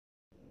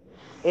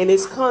and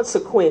its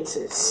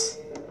consequences.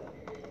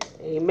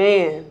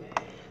 Amen.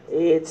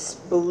 It's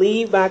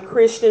believed by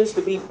Christians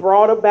to be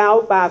brought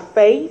about by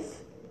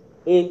faith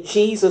in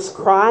Jesus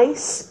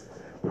Christ,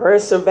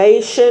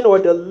 preservation or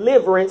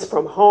deliverance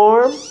from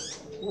harm,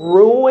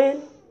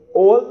 ruin,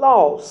 or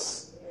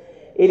loss.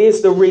 It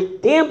is the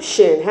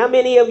redemption. How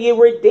many of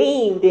you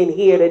redeemed in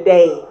here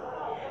today?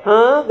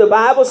 The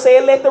Bible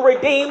said, let the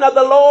redeemed of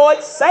the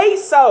Lord say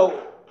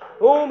so,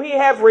 whom he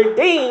have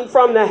redeemed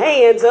from the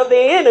hands of the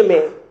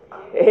enemy.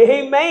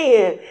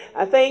 Amen.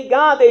 I thank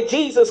God that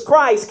Jesus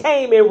Christ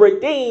came and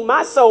redeemed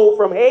my soul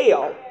from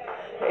hell.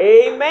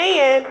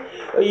 Amen.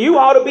 You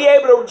ought to be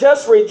able to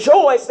just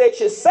rejoice that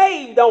you're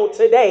saved on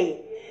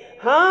today.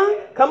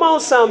 Come on,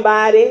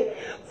 somebody.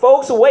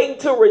 Folks are waiting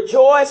to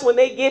rejoice when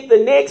they get the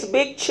next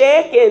big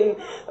check and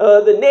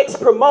the next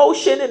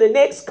promotion and the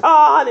next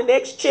car and the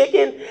next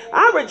chicken.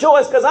 I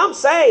rejoice because I'm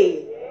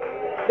saved.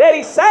 That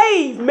he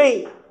saved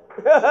me.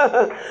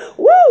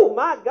 Woo,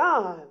 my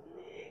God.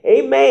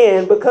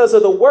 Amen. Because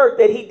of the work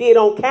that he did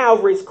on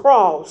Calvary's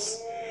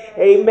cross.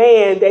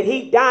 Amen. That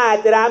he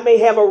died that I may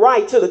have a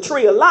right to the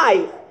tree of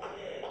life.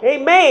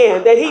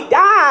 Amen. That he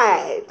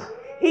died.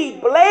 He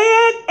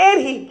bled and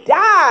he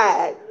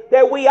died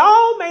that we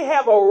all may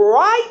have a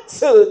right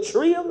to the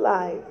tree of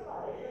life.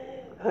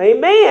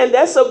 Amen.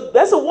 That's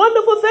a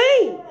wonderful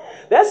thing.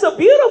 That's a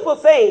beautiful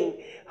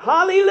thing.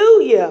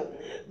 Hallelujah.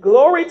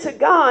 Glory to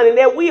God. And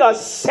that we are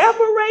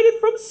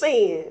separated from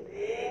sin.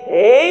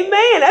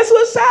 Amen. That's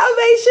what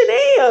salvation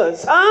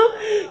is.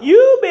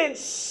 You've been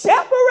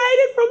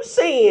separated from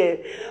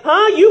sin.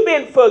 You've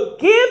been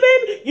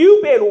forgiven.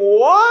 You've been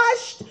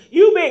washed.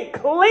 You've been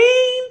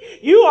clean.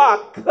 You are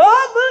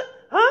covered.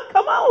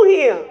 Come on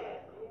here.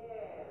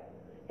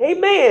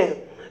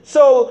 Amen.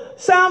 So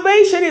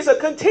salvation is a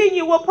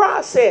continual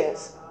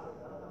process.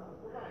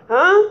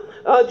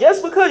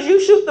 Just because you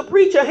shook the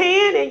preacher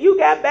hand and you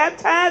got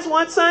baptized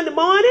one Sunday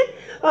morning,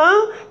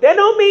 that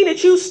don't mean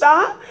that you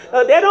stop.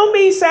 That don't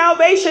mean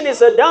salvation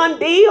is a done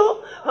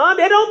deal.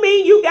 That don't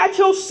mean you got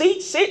your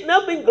seat sitting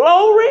up in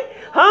glory.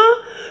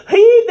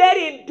 He that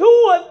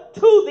endureth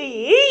to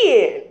the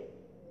end.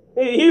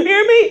 You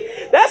hear me?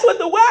 That's what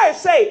the words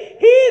say.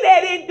 He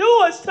that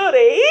endures to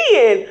the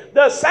end,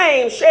 the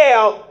same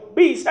shall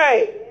be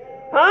saved.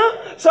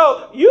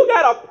 So you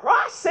got a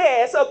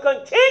process of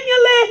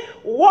continually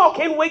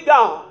walking with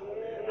God.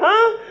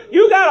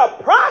 You got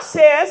a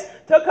process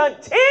to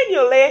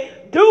continually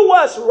do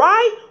what's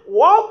right,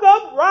 walk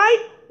upright,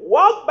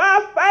 walk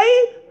by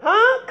faith.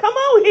 Come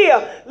on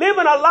here.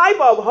 Living a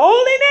life of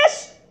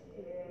holiness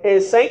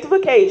and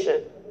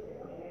sanctification.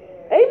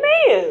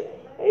 Amen.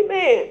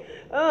 Amen.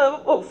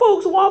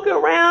 Folks walking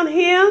around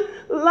here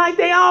like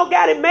they all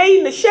got it made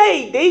in the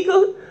shade,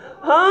 Deacon.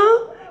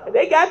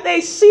 They got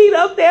their seat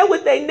up there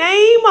with their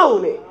name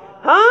on it.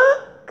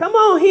 Come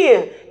on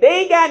here.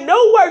 They ain't got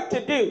no work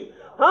to do.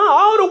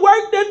 All the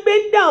work done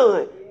been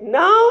done.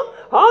 No,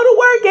 all the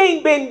work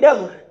ain't been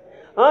done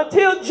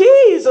until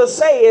Jesus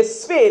say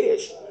it's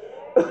finished.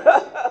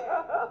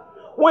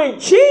 When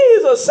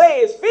Jesus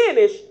say it's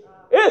finished,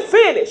 it's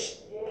finished.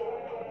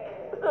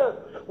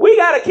 We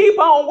got to keep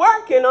on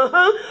working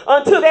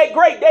until that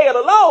great day of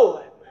the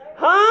Lord.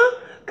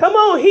 Come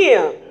on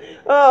here.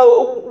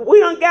 We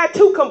done got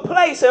too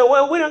complacent.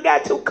 We done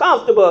got too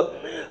comfortable.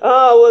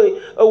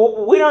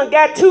 We done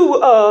got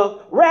too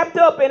wrapped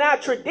up in our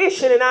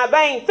tradition and our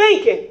vain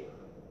thinking.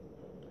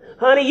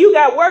 Honey, you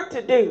got work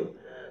to do.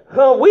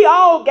 We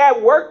all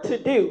got work to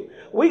do.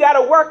 We got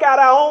to work out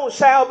our own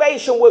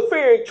salvation with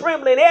fear and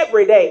trembling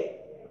every day.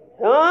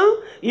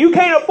 You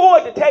can't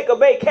afford to take a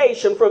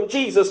vacation from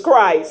Jesus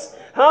Christ.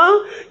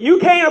 You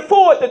can't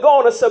afford to go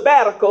on a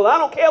sabbatical. I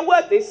don't care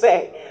what they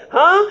say.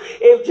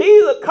 If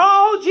Jesus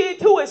called you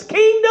to his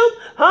kingdom,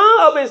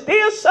 of his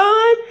dear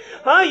son,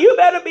 you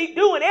better be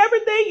doing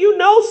everything you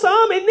know,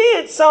 some and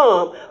then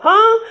some,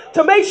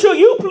 to make sure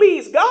you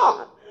please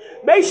God.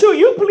 Make sure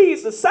you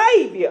please the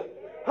Savior,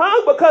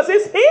 because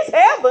it's his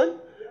heaven.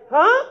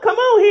 Come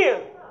on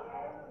here.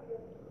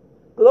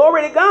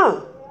 Glory to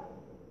God.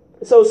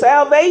 So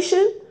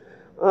salvation,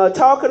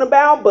 talking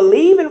about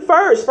believing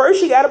first.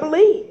 First you got to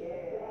believe.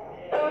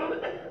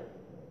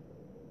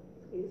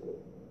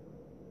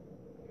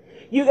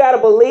 You got to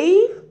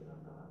believe.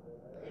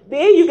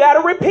 Then you got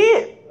to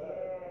repent.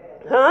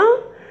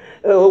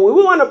 We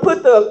want to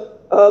put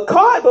the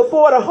cart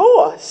before the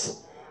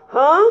horse.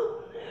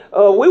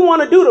 We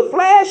want to do the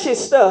flashy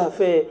stuff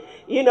and,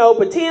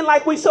 pretend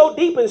like we so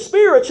deep and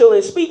spiritual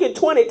and speaking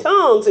 20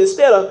 tongues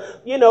instead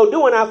of,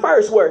 doing our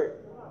first word.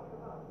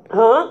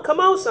 Come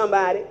on,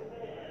 somebody.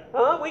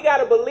 We got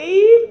to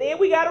believe. Then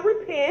we got to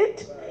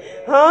repent.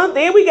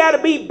 Then we got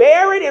to be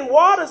buried in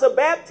waters of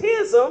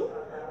baptism.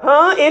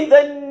 In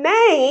the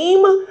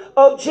name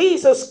of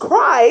Jesus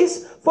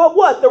Christ for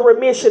what? The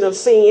remission of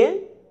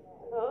sin.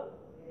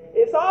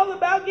 It's all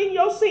about getting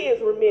your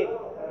sins remitted.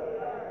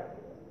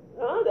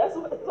 That's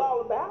what it's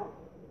all about.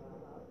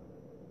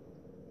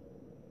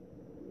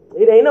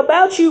 It ain't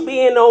about you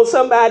being on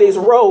somebody's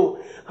row,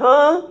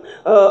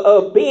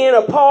 being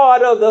a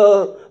part of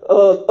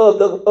of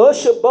the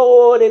usher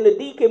board and the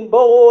deacon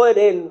board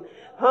and,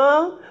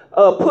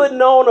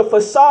 putting on a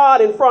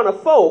facade in front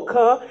of folk,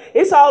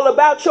 It's all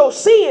about your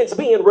sins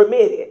being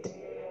remitted,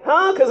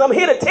 Because I'm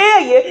here to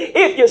tell you,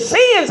 if your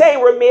sins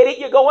ain't remitted,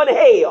 you're going to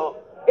hell.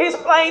 It's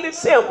plain and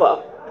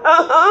simple.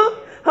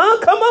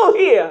 Come on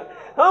here.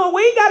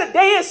 We ain't got to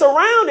dance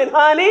around it,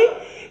 honey.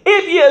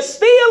 If you're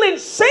still in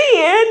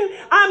sin,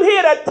 I'm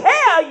here to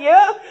tell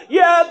you,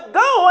 you're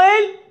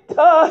going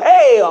to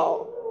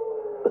hell.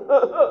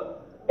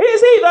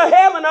 It's either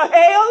heaven or hell.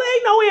 There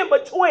ain't no in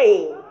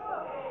between.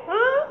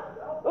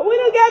 But we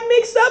done got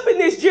mixed up in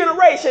this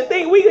generation.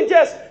 Think we can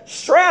just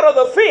straddle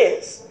the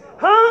fence.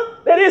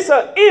 That it's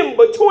an in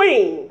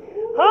between.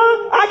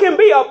 I can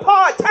be a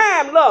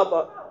part-time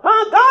lover.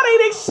 God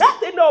ain't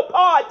accepting no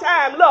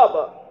part-time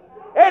lover.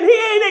 And he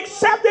ain't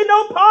accepting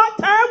no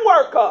part-time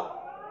worker.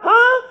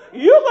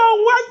 You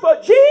gonna work for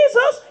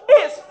Jesus?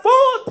 It's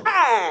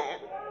full-time.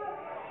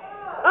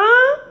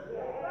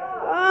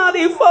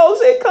 These folks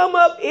that come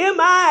up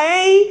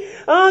MIA,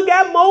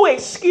 got more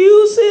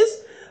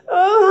excuses.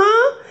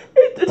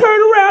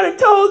 Turn around and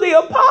told the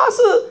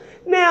apostle,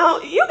 now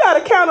you got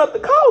to count up the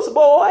cost,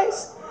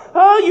 boys.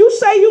 You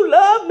say you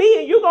love me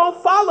and you're going to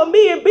follow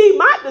me and be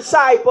my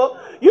disciple.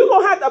 You're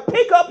going to have to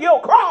pick up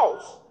your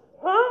cross.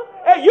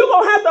 And you're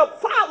going to have to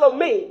follow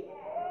me.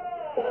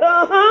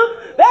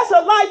 That's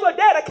a life of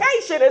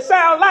dedication, it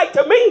sounds like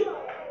to me.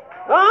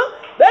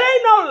 There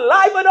ain't no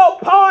life of no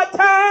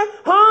part-time,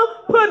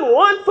 putting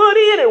one foot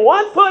in and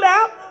one foot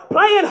out,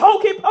 playing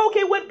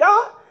hokey-pokey with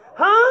God.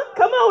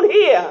 Come on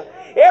here.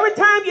 Every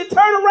time you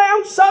turn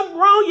around, something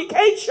wrong, you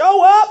can't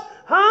show up.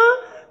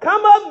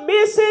 Come up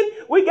missing.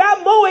 We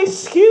got more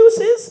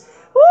excuses.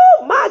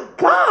 Oh, my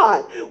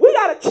God. We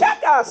got to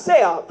check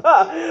ourselves.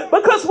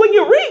 Because when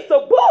you read the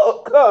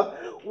book,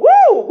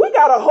 we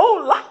got a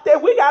whole lot that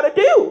we got to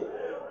do.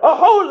 A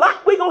whole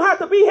lot we're going to have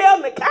to be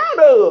held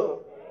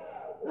accountable.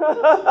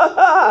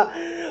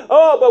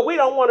 But we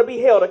don't want to be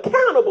held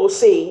accountable,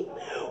 see.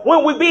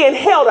 When we're being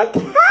held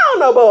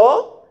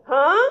accountable,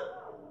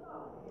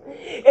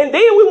 and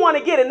then we want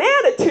to get an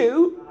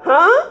attitude,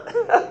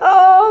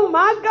 Oh,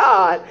 my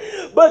God.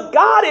 But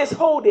God is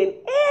holding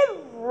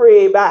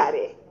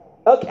everybody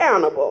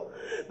accountable.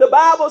 The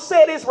Bible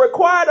said it's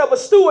required of a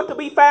steward to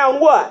be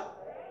found what?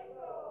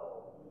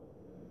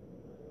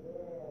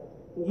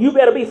 You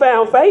better be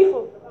found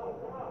faithful.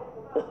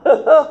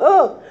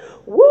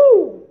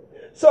 Woo.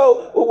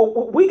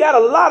 So we got a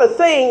lot of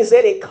things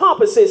that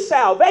encompasses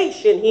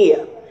salvation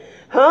here.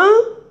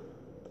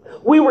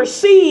 We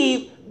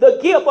receive the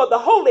gift of the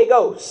Holy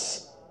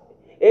Ghost.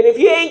 And if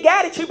you ain't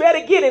got it, you better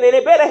get it, and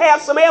it better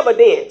have some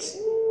evidence.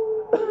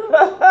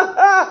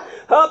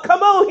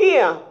 Come on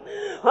here.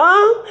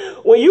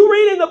 When you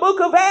read in the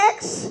book of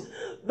Acts,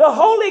 the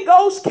Holy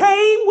Ghost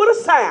came with a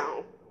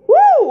sound.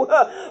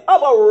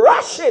 Of a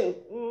rushing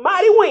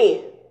mighty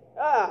wind.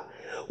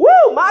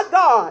 My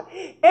God.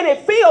 And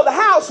it filled the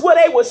house where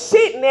they were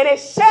sitting, and it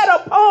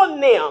sat upon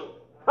them.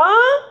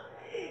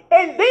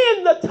 And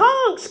then the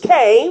tongues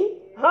came,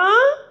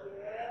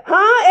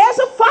 as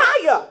a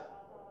fire.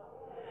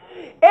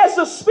 As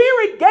the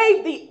Spirit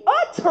gave the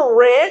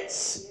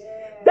utterance,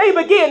 they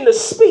began to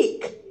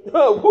speak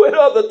with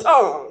other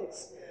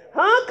tongues.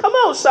 Come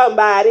on,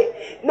 somebody.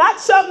 Not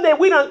something that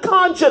we done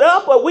conjured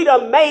up or we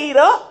done made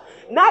up.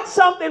 Not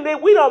something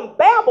that we done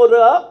babbled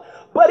up.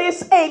 But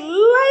it's a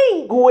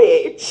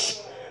language.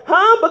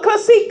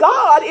 Because see,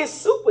 God is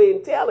super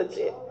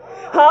intelligent.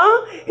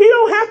 He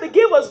don't have to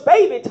give us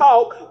baby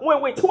talk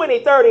when we're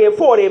 20, 30, and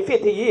 40, and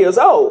 50 years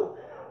old.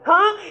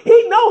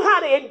 He know how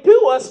to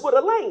endue us with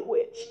a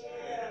language.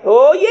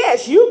 Oh,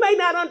 yes, you may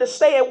not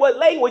understand what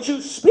language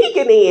you're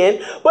speaking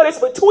in, but it's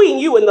between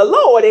you and the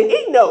Lord, and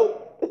he knows.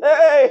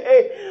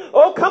 Hey.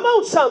 Oh, come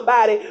on,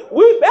 somebody.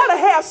 We better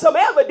have some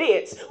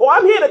evidence, or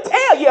I'm here to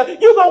tell you,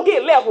 you're going to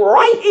get left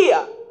right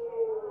here.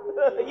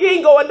 You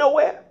ain't going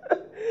nowhere.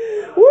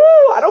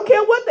 I don't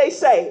care what they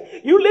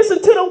say. You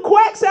listen to them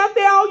quacks out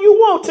there all you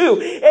want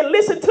to, and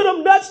listen to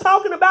them nuts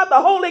talking about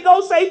the Holy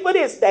Ghost ain't for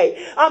this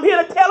day. I'm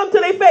here to tell them to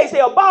their face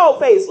they're a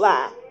bald-faced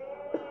lie.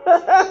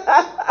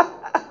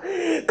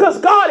 Because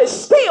God is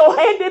still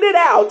handing it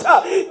out.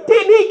 Didn't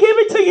he give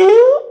it to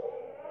you?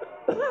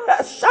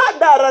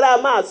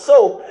 My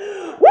soul.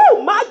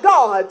 My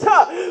God.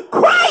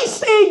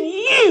 Christ in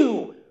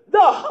you, the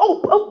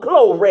hope of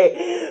glory.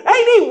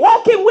 Ain't he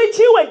walking with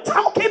you and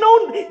talking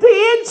on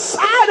the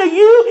inside of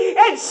you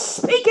and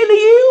speaking to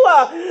you?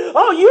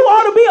 You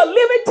ought to be a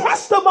living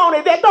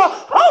testimony that the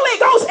Holy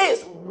Ghost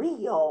is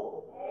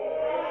real.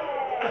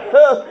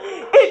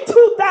 In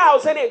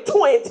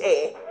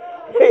 2020.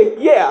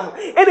 Yeah,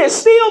 and it's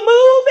still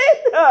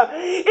moving.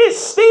 It's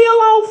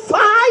still on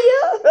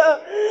fire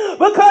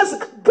because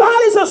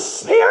God is a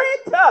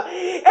spirit,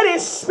 and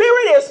his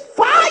spirit is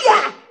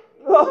fire.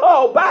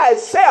 By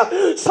itself.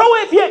 So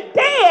if you're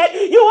dead,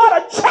 you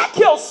ought to check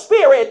your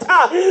spirit.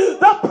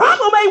 The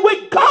problem ain't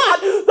with God.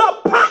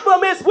 The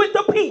problem is with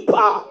the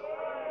people.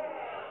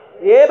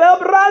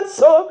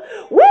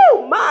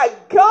 My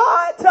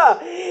God.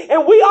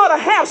 And we ought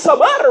to have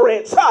some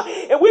utterance.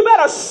 And we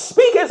better must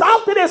speak as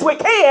often as we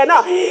can.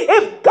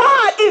 If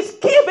God is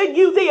giving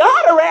you the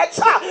utterance,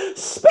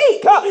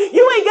 speak.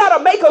 You ain't got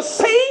to make a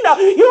scene.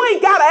 You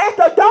ain't got to act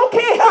a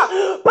donkey.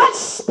 But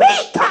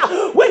speak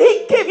when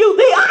he give you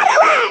the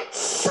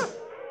utterance.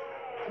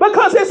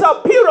 Because it's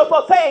a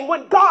beautiful thing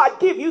when God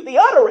give you the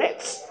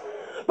utterance.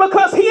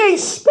 Because he ain't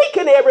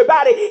speaking to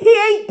everybody. He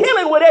ain't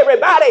dealing with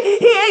everybody.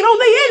 He ain't on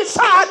the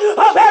inside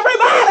of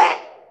everybody.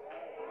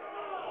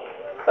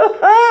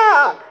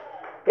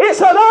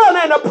 It's an honor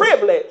and a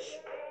privilege.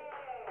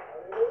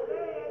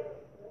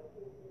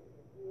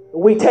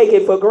 We take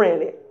it for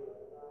granted.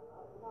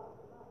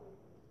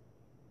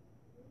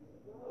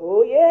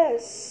 Oh,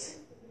 yes.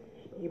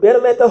 You better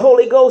let the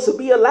Holy Ghost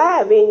be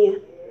alive in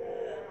you.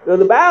 Because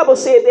the Bible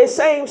said that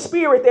same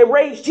spirit that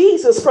raised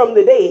Jesus from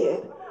the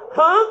dead,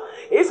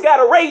 it's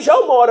got to raise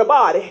your mortal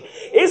body.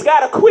 It's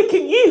got to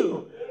quicken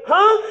you.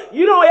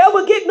 You don't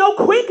ever get no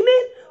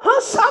quickening?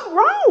 Something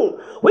wrong.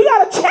 We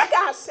got to check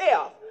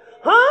ourselves.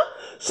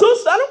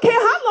 Sister, I don't care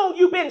how long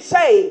you've been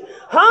saved.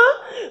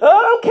 I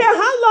don't care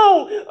how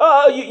long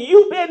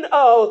you've been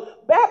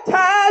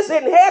baptized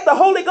and had the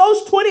Holy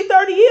Ghost 20,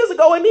 30 years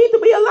ago. It needs to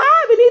be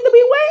alive. It needs to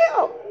be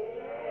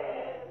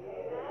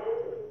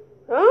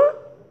well.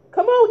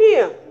 Come on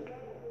here.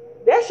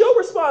 That's your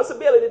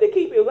responsibility to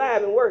keep it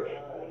alive and working.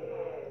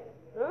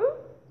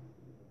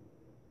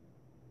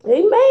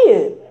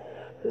 Amen.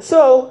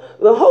 So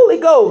the Holy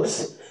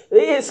Ghost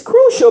is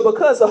crucial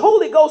because the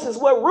Holy Ghost is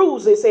what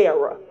rules this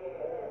era.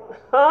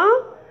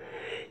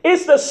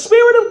 It's the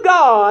Spirit of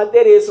God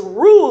that is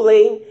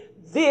ruling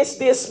this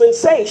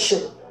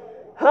dispensation.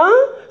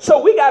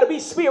 So we got to be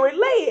Spirit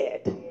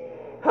led.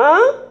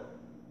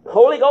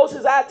 Holy Ghost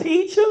is our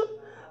teacher.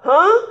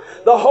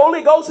 The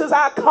Holy Ghost is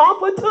our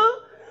comforter.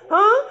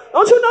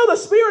 Don't you know the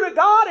Spirit of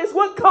God is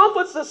what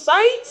comforts the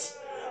saints?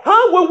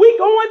 When we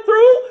going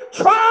through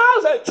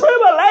trials and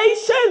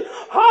tribulation,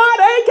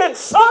 heartache and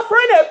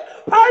suffering and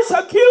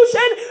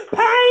persecution,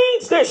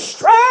 pains,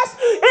 distress,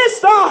 it's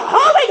the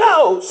Holy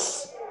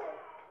Ghost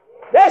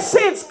that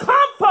sends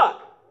comfort.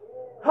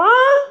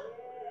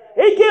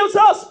 It gives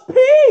us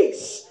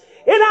peace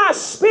in our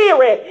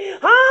spirit.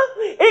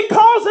 It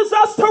causes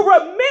us to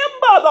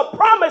remember the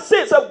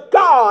promises of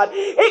God.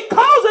 It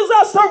causes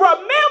us to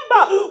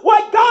remember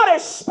what God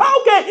has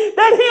spoken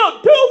that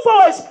he'll do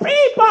for his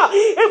people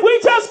if we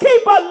just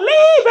keep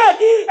believing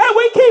and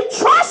we keep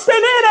trusting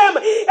in him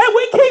and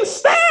we keep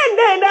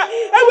standing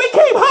and we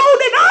keep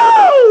holding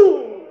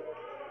on.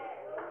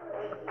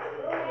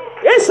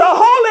 It's the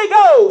Holy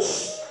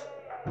Ghost.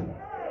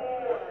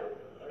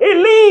 It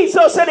leads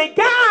us and it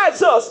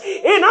guides us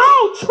in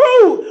all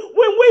truth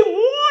when we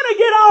want to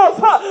get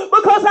off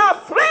because our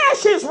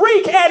flesh is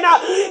weak. And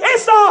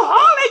it's the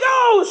Holy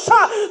Ghost,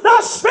 the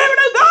Spirit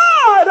of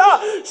God,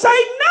 say,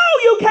 no,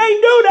 you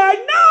can't do that.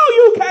 No,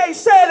 you can't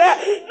say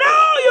that. No,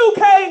 you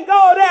can't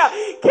go there.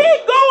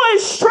 Keep going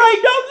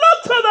straight. Don't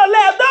look to the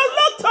left. Don't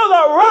look to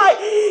the right.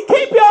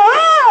 Keep your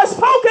eyes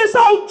focused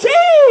on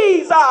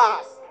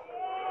Jesus.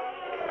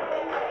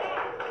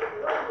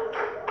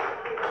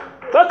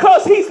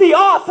 Because he's the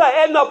author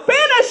and the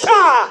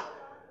finisher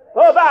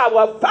of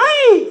our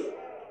faith.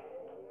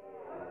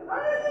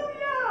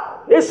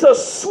 It's the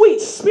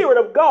sweet Spirit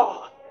of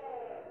God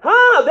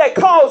that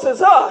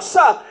causes us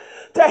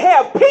to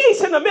have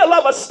peace in the middle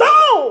of a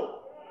storm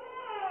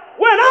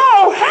when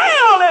all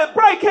hell is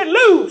breaking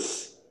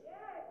loose.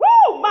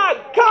 Oh my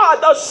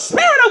God, the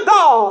Spirit of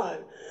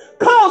God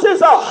causes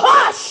a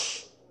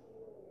hush.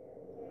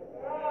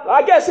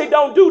 I guess he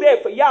don't do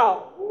that for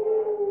y'all.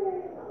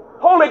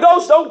 Holy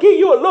Ghost don't give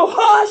you a little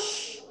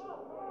hush.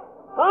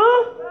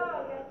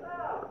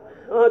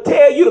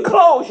 Tell you to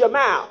close your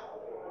mouth.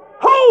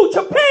 Hold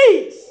your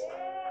peace.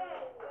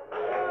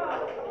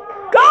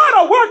 God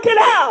will work it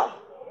out.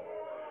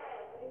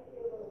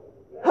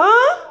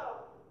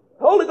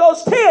 Holy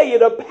Ghost tell you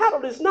the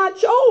battle is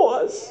not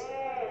yours.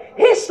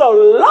 It's the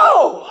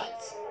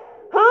Lord's.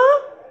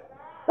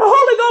 The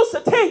Holy Ghost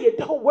will tell you,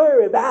 don't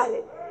worry about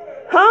it.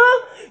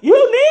 You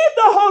need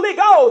the Holy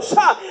Ghost.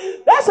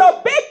 That's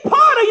a big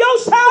part of your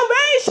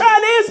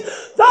salvation is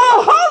the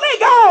Holy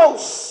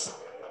Ghost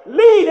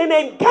leading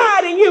and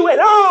guiding you in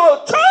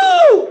all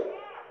truth.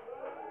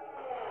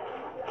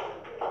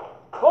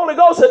 Holy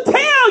Ghost will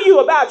tell you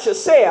about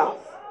yourself.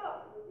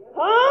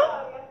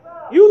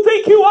 You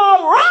think you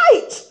all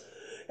right,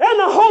 and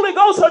the Holy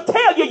Ghost will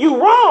tell you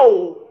you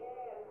wrong.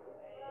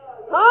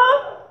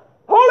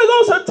 Holy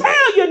Ghost will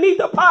tell you need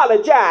to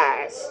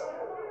apologize.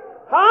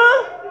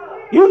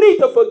 You need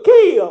to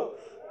forgive.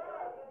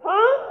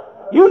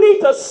 You need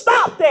to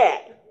stop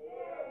that.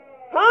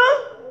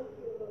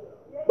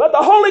 But the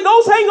Holy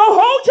Ghost ain't going to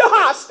hold you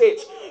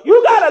hostage.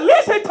 You got to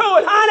listen to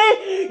it,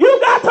 honey. You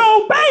got to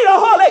obey the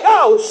Holy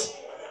Ghost.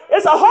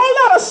 It's a whole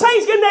lot of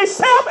saints getting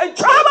themselves in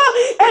trouble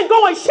and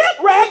going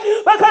shipwrecked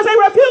because they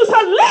refuse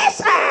to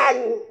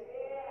listen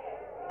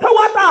to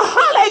what the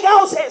Holy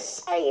Ghost is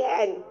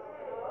saying.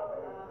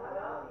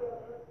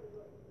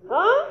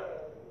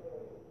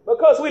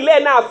 Because we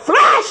letting our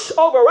flesh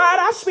override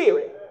our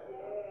spirit.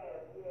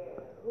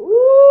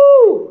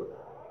 Ooh.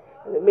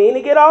 Didn't mean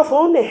to get off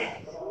on that.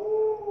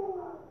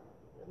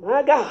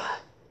 My God.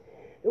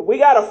 We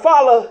got to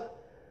follow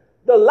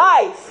the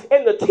life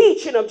and the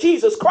teaching of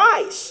Jesus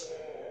Christ.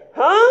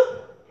 Huh?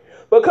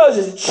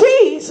 Because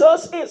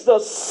Jesus is the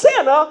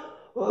center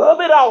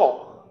of it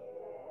all.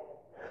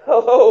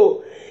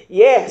 Oh,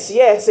 yes.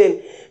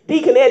 And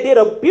Deacon Ed did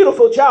a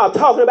beautiful job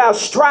talking about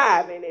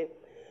striving and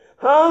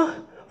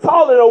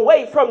falling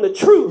away from the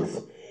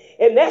truth.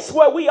 And that's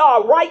where we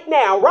are right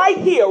now, right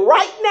here,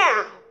 right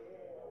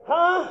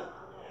now.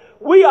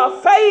 We are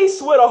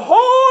faced with a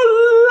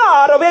whole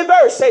lot of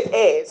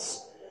adversities,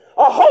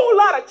 a whole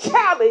lot of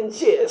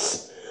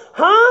challenges,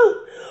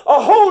 a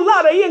whole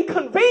lot of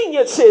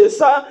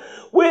inconveniences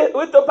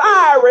with the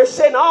virus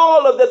and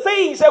all of the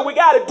things that we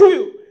got to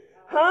do,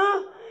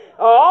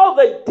 all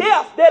the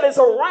death that is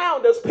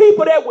around us,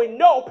 people that we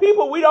know,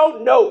 people we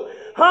don't know,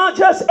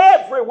 just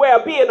everywhere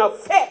being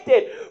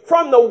affected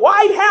from the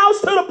White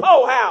House to the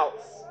Poe House.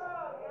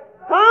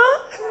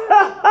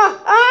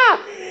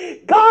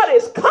 God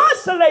is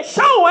constantly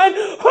showing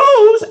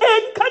who's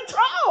in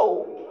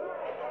control.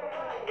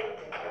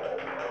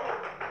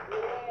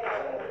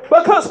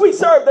 Because we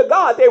serve the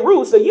God that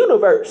rules the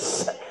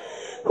universe.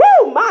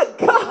 Oh my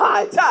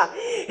God.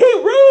 He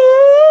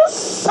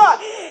rules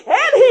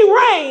and he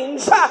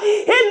reigns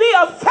in the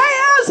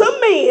affairs of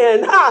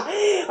men.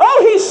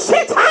 Oh, he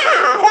sits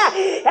high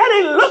and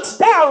he looks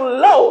down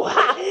low.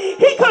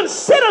 He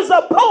considers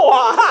the poor.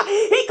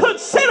 He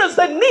considers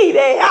the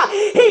needy.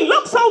 He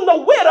looks on the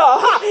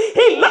widow.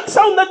 He looks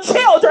on the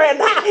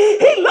children.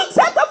 He looks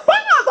at the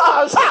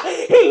fathers.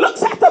 He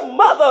looks at the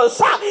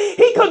mothers.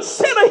 He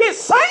considers his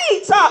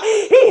saints.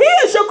 He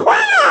hears your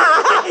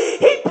cry.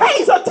 He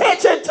pays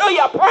attention to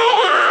your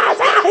prayers.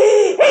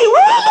 He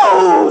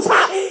rules.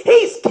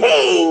 He's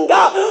King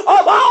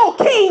of all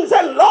kings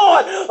and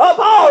Lord of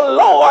all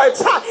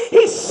lords.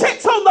 He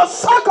sits on the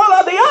circle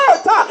of the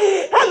earth,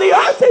 and the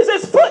earth is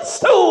his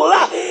footstool,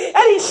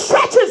 and he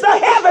stretches the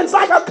heavens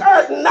like a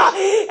curtain,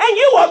 and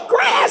you a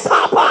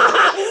grasshopper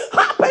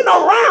hopping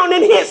around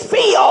in his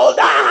field.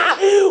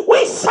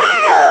 We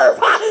serve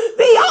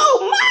the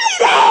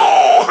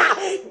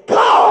Almighty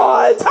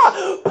God.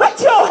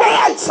 Put your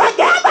hands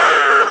together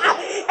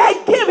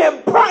and give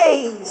him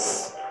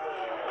praise.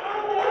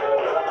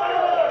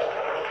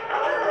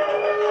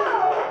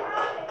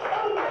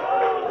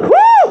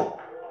 Woo!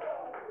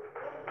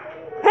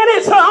 And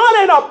it's an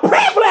honor and a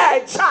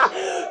privilege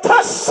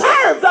to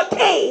serve the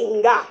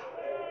King.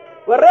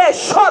 Woo,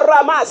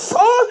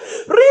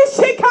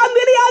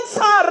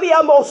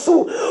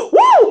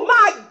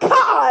 my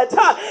God.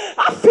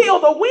 I feel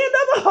the wind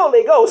of the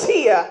Holy Ghost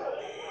here.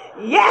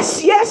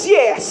 Yes.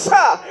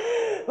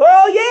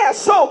 Oh, yeah.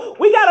 So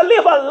we got to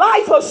live a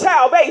life of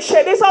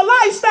salvation. It's a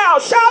lifestyle.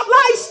 Shout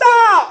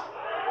lifestyle.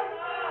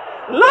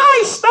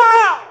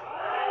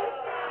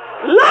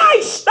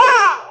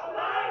 Lifestyle.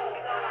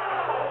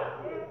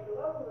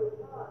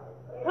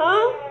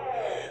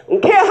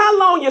 Don't care how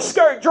long your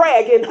skirt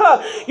dragging,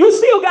 you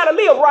still got to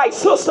live right,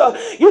 sister.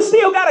 You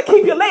still got to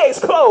keep your legs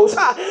closed.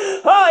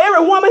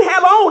 Every woman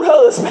have her own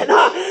husband.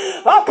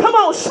 Oh, come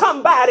on,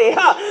 somebody.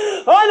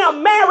 And a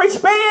marriage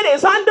bed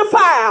is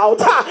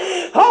undefiled.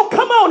 Oh,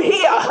 come on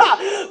here.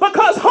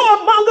 Because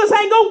whoremongers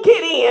ain't going to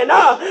get in.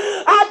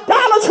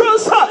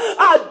 Idolaters,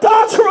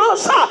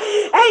 adulterers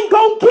ain't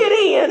going to get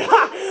in.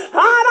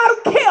 I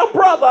don't care,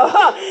 brother.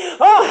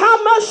 How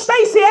much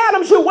Stacey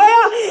Adams you wear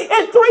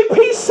in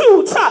three-piece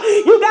suits.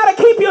 You got to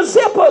keep your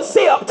zipper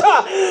zipped.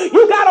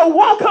 You got to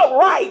walk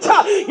upright.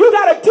 You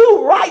got to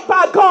do right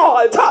by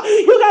God.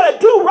 You got to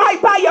do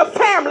right by your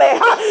family.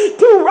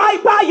 Do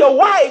right by your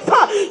wife.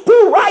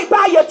 Do right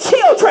by your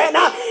children.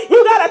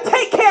 You got to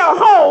take care of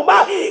home.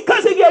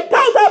 Because if you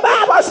don't, the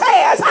Bible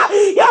says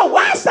you're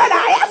worse than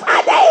a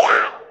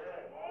infidel.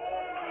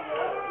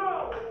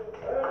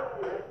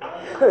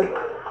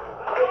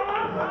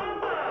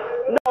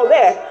 Know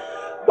that.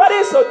 But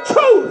it's the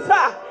truth.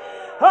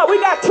 We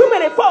got too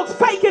many folks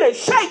faking and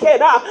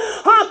shaking,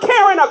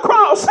 carrying a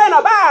cross and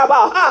a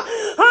Bible,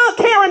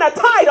 carrying a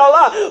title,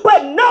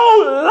 but no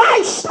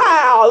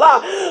lifestyle.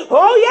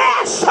 Oh,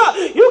 yes,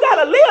 you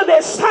got to live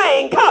this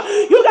thing.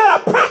 You got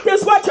to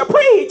practice what you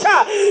preach.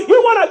 You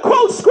want to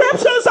quote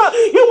scriptures.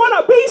 You want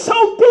to be so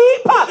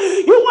deep.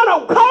 You want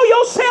to call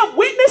yourself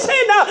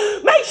witnessing.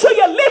 Make sure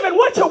you're living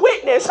what you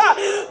witness.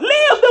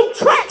 Live them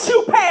tracks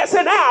you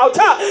passing out.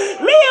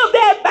 Live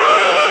that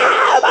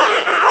Bible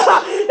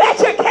that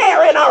you're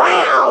carrying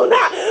around,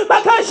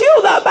 because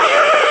you the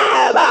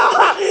Bible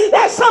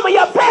that some of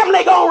your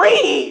family gonna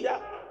read.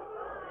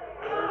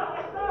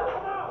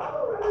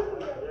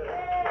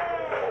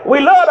 We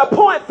love to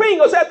point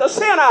fingers at the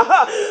sinner,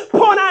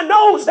 point our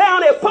nose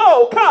down at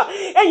folk,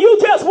 and you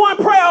just one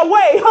prayer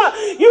away.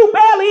 You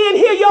barely in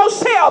here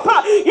yourself.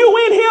 You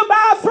in here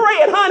by a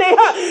thread, honey.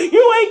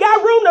 You ain't got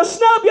room to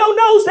snub your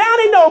nose down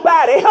in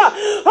nobody,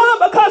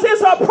 because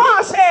it's a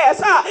process.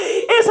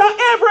 It's an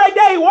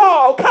everyday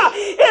walk.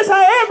 It's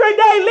an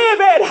everyday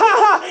living.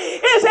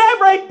 It's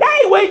every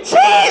day with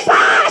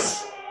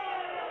Jesus.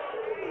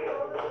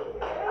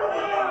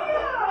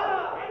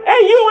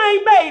 And you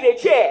ain't made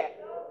it yet.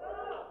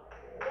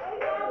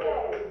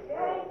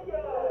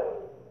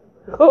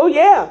 Oh,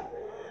 yeah.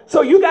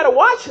 So you got to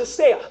watch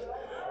yourself.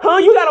 Huh?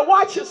 You got to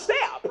watch your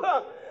step.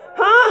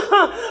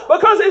 Huh?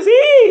 Because it's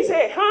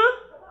easy. Huh?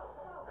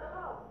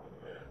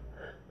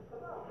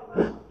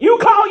 You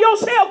call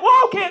yourself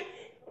walking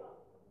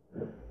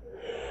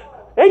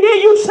and then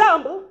you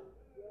stumble.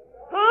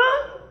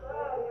 Huh?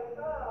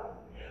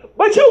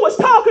 But you was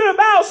talking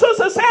about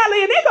Sister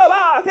Sally and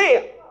Ichabod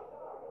there.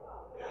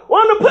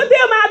 Want to put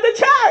them out the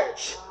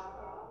church.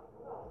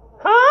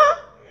 Huh?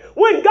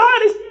 When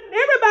God is giving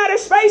everybody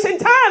space and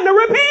time to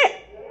repent.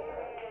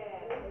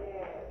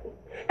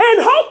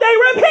 And hope they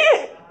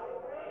repent.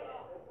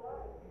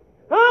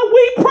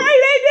 We pray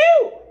they do.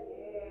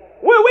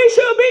 When we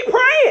should be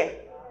praying.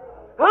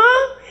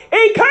 Huh?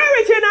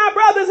 Encouraging our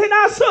brothers and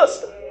our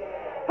sisters.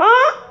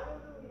 Huh?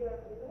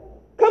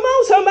 Come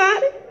on,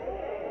 somebody.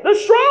 The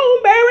strong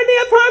bearing the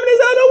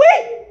infirmities of the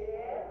weak.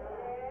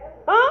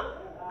 Huh?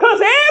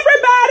 Because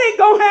everybody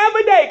gonna have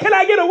a day. Can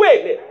I get a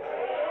witness?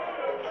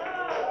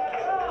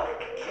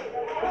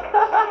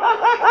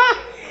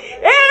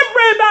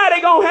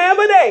 Everybody gonna have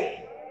a day.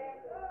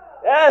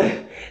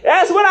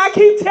 That's what I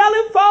keep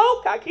telling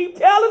folk. I keep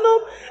telling them.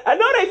 I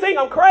know they think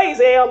I'm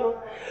crazy, Elmer.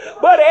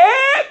 But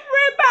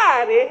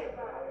everybody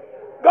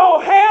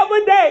gonna have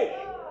a day.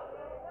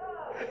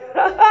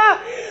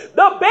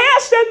 The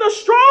best and the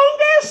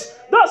strongest,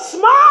 the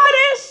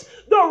smartest,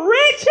 the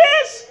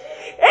richest,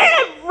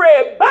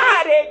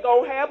 everybody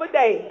gonna have a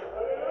day.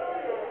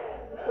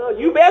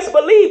 You best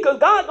believe, because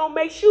God gonna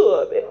make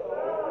sure of it.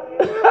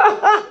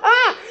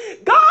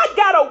 God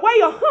got a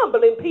way of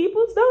humbling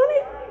people, don't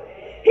he?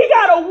 He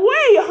got a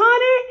way,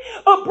 honey,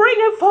 of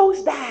bringing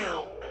folks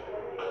down.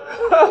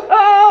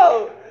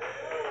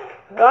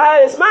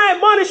 It's my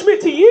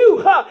admonishment to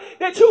you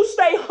that you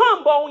stay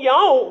humble on your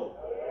own.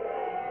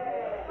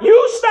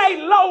 You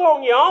stay low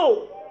on your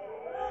own.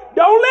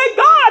 Don't let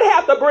God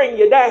have to bring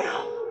you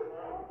down.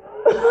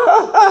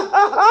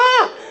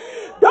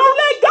 Don't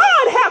let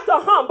God have to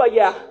humble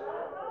you.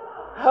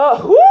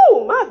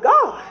 Oh, my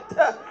God.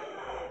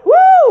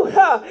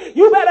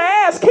 You better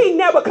ask King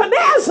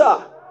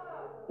Nebuchadnezzar.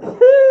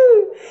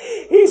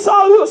 He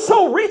saw he was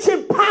so rich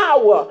in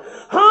power.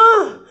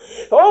 Huh?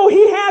 Oh,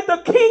 he had the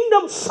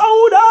kingdom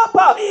sold up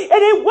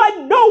and it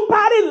wasn't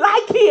nobody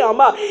like him.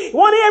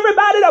 Wanted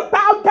everybody to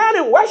bow down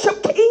and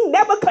worship King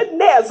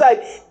Nebuchadnezzar,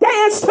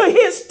 dance to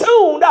his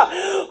tune.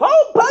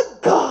 Oh,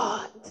 but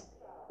God,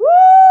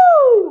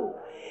 woo,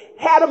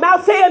 had him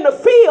out there in the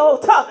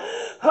field,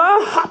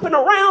 hopping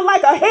around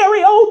like a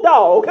hairy old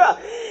dog.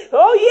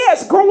 Oh,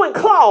 yes, growing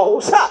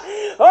claws.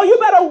 Oh, you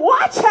better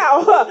watch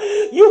how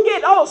you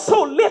get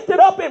so lifted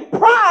up in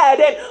pride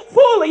and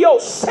full of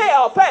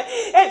yourself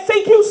and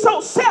think you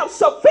so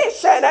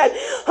self-sufficient and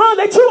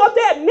that you up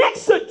there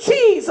next to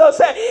Jesus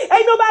and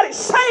ain't nobody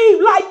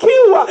saved like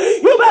you.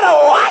 You better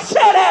watch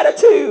that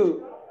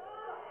attitude.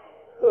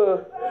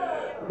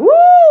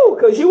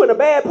 Because you in a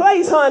bad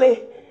place,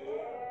 honey.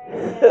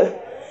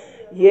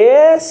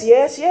 Yes.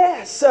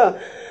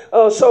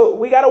 So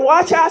we got to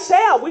watch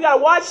ourselves. We got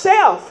to watch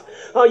self.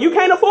 You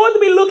can't afford to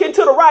be looking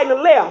to the right and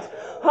the left.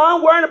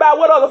 Worrying about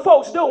what other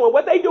folks doing,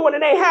 what they doing in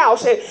their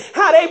house, and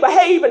how they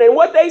behaving, and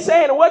what they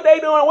saying, and what they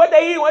doing, and what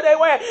they eating, what they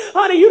wearing.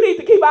 Honey, you need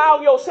to keep an eye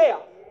on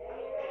yourself.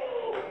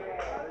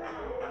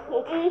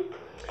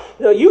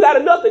 You got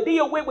enough to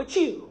deal with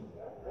you.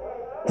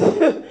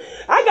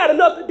 I got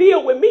enough to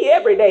deal with me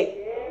every day.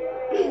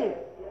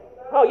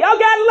 Oh, y'all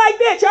got it like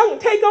that? Y'all can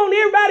take on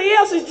everybody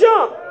else's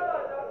junk.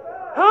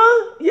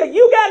 Yeah,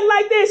 you got it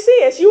like that,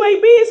 sis. You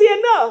ain't busy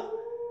enough.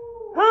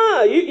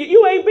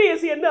 You ain't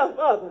busy enough,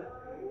 mother.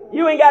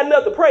 You ain't got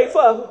enough to pray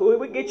for.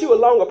 We get you a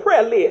longer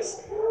prayer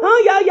list.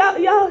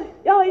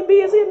 Y'all ain't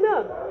busy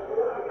enough.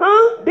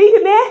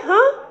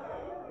 Deaconette,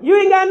 you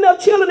ain't got enough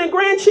children and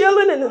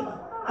grandchildren and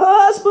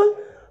husband,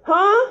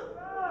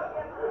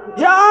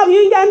 job you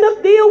ain't got enough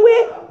to deal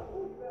with.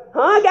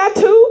 I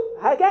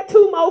got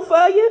two more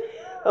for you.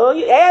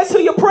 You add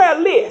to your prayer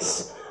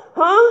list.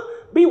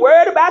 Be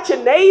worried about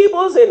your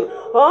neighbors and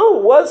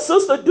what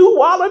Sister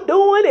Dewalla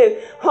doing and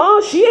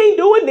she ain't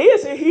doing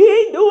this and he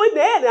ain't doing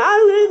that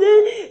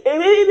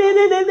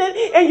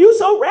and you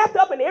so wrapped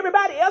up in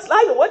everybody else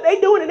life and what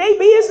they doing in their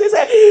business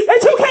that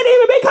you can't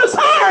even be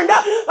concerned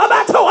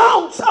about your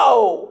own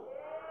soul.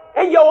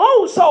 And your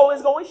own soul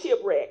is going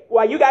shipwreck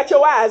while you got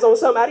your eyes on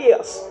somebody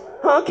else.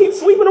 Keep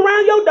sweeping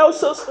around your door,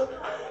 sister.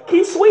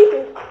 Keep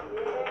sweeping.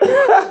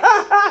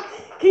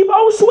 Keep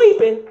on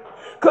sweeping.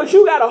 Because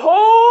you got a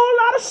whole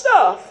lot of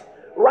stuff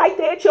right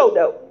there at your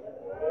door.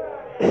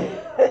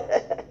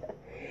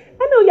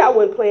 I know y'all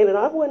wasn't playing it.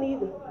 I wasn't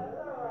either.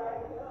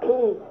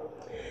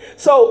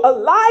 So a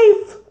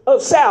life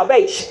of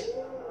salvation.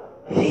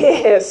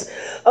 Yes.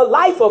 A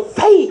life of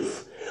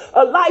faith.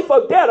 A life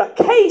of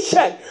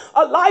dedication.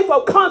 A life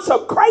of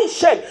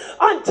consecration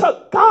unto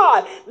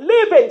God.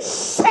 Living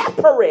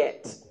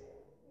separate.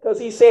 Because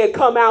he said,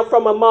 come out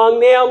from among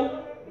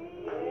them.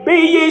 Be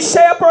ye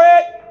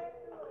separate.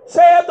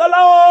 Saith the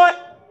Lord,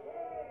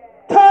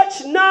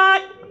 touch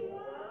not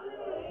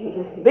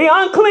the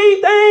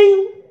unclean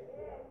thing.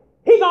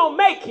 He gonna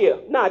make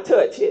you not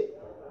touch it.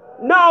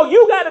 No,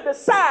 you got to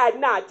decide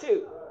not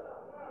to.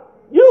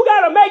 You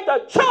got to make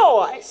the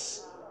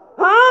choice,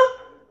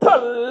 to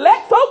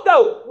let folk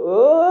go.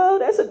 Oh,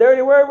 that's a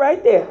dirty word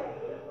right there.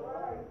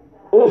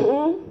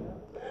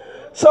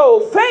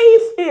 So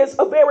faith is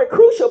a very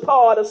crucial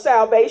part of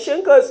salvation,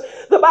 because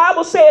the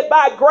Bible said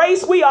by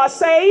grace we are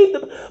saved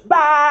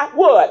by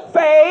what?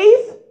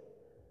 Faith.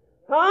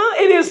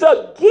 It is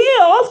the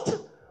gift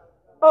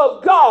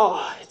of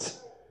God.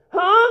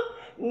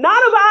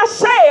 Not of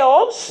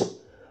ourselves.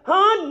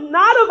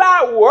 Not of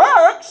our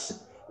works,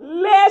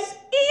 lest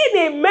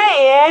any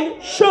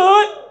man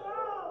should.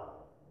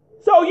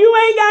 So you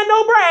ain't got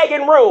no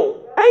bragging room.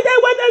 Ain't that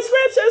what the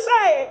scripture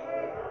say?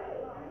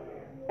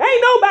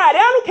 Ain't nobody.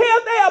 I don't care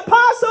if they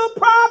apostle,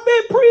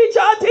 prophet,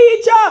 preacher,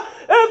 teacher,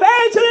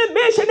 evangelist,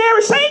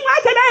 missionary, sing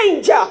like an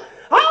angel.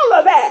 All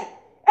of that.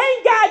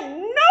 Ain't got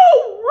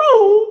no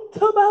room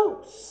to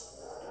boast.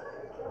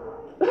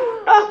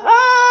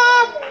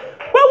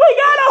 But we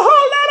got a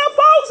whole lot of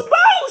folks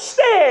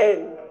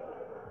boasting.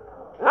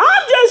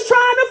 I'm just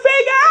trying to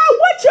figure out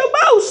what you're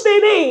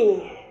boasting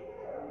in.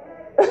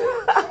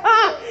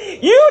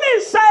 You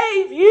didn't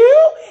save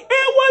you.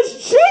 It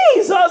was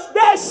Jesus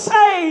that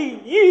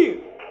saved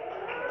you.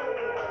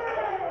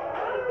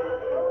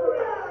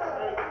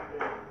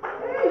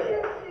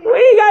 We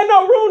ain't got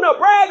no room to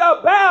brag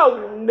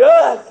about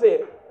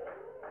nothing.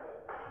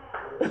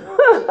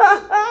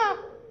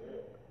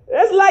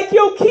 That's like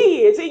your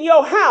kids in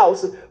your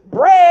house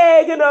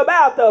bragging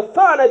about the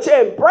furniture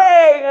and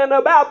bragging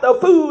about the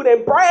food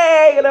and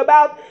bragging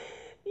about,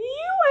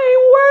 you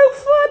ain't work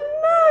for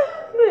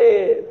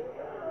nothing.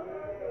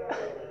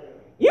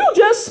 You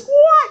just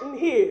squatting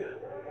here.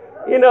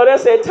 You know,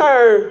 that's that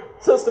term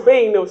Sister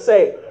Bean will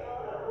say.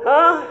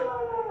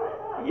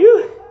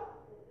 You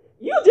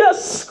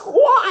just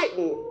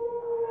squatting.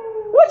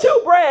 What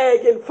you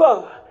bragging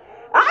for?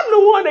 I'm the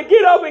one to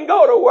get up and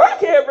go to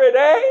work every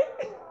day.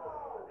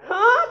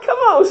 Come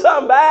on,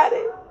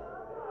 somebody.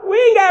 We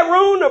ain't got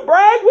room to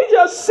brag. We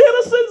just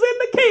citizens in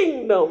the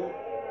kingdom.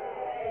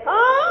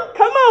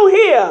 Come on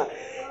here.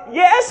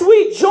 Yes,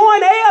 we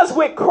join heirs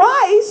with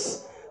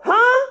Christ.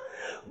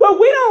 But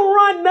we don't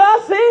run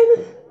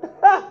nothing.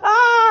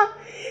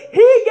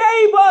 He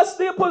gave us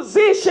the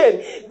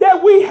position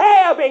that we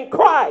have in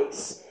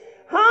Christ.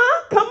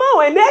 Come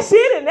on, and that's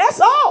it, and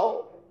that's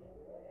all.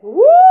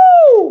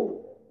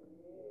 Woo!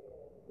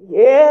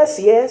 Yes,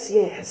 yes,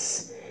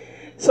 yes.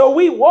 So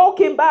we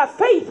walking by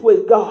faith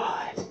with God.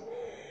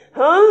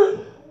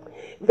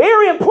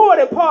 Very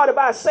important part of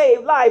our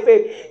saved life.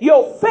 And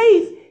your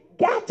faith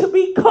got to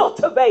be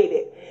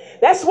cultivated.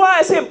 That's why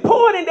it's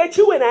important that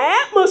you in an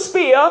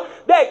atmosphere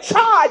that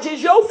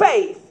charges your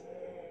faith.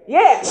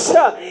 Yes,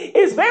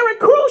 it's very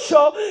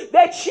crucial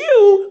that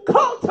you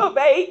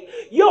cultivate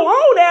your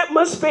own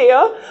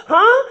atmosphere,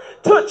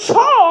 to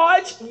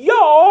charge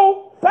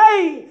your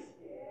faith.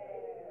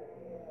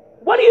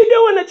 What are you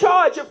doing to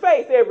charge your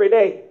faith every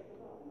day?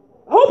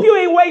 I hope you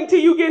ain't waiting till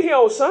you get here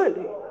on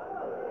Sunday.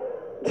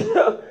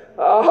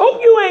 I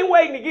hope you ain't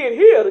waiting to get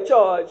here to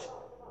charge.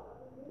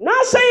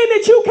 Not saying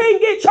that you can't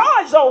get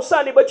charged on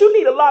Sunday, but you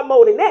need a lot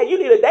more than that. You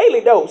need a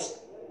daily dose.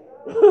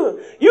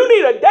 You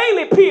need a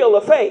daily pill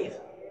of faith.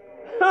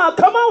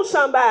 Come on,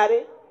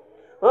 somebody.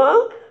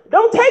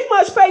 Don't take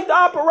much faith to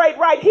operate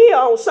right here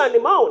on Sunday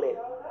morning.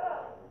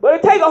 But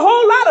it takes a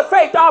whole lot of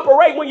faith to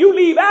operate when you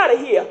leave out of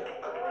here.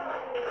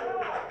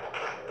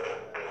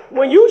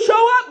 When you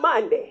show up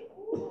Monday.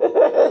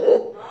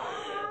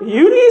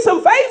 You need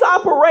some faith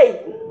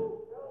operating.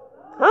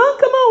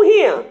 Come on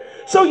here.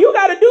 So you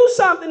got to do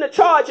something to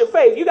charge your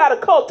faith. You got to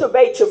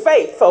cultivate your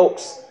faith,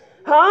 folks.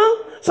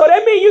 So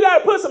that means you got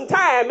to put some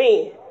time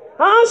in.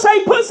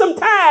 Say put some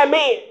time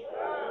in.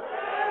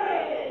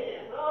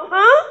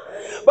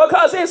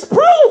 Because it's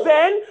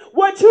proven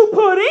what you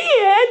put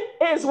in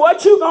is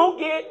what you going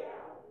to get.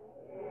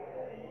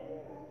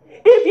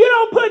 If you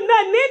don't put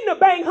nothing in the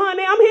bank,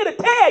 honey, I'm here to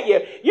tell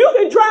you, you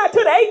can drive to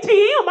the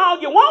ATM all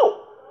you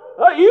want.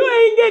 You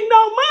ain't getting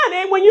no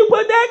money when you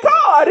put that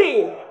card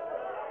in.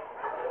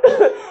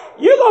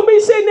 You're going to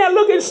be sitting there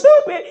looking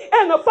stupid,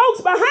 and the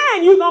folks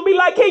behind you going to be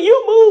like, can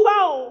you move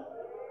on?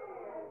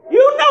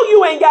 You know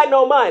you ain't got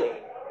no money.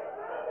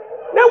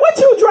 Now, what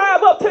you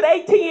drive up to the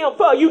ATM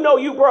for? You know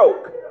you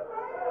broke.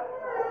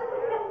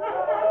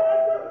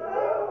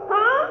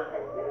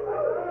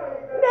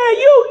 Now,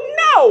 you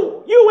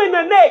know you in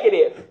the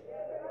negative.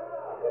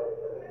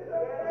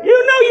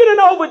 You know you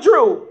done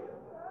overdrew.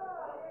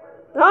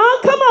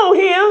 Come on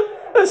here.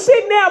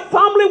 Sitting there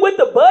fumbling with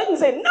the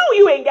buttons and know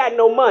you ain't got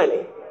no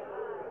money.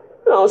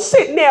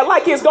 Sitting there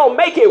like it's going to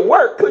make it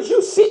work because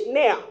you sitting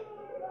there.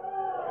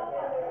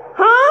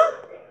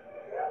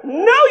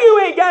 No, you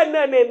ain't got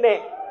nothing in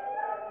there.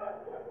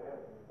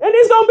 And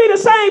it's going to be the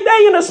same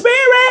thing in the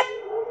spirit.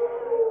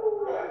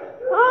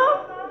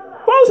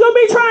 Folks going to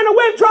be trying to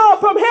withdraw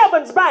from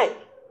heaven's bank.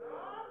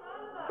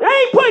 They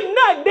ain't putting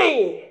nothing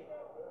in.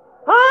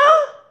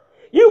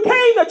 You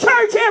came to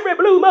church every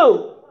blue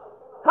moon.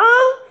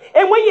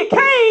 And when you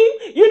came,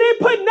 you didn't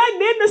put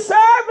nothing in the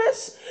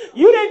service.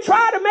 You didn't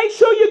try to make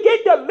sure you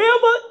get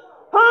delivered.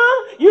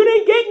 Huh? You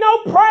didn't get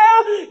no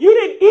prayer. You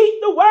didn't eat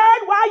the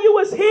word while you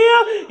was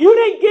here. You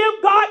didn't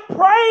give God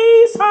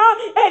praise,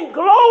 and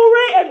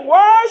glory and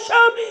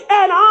worship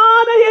and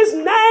honor his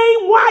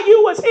name while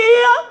you was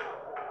here.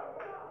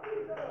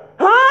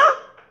 Huh?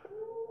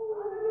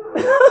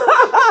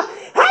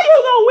 How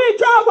you gonna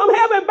withdraw from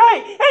Heaven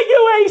Bank and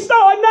you ain't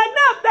storing nothing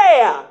up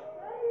there?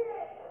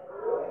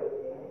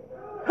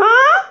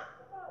 Huh?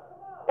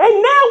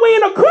 And now we're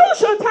in a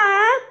crucial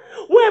time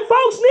when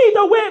folks need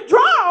to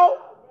withdraw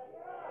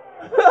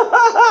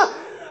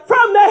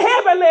from the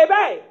heavenly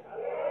bank.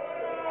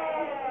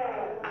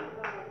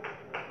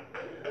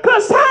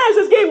 Because times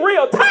is getting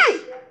real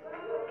tight.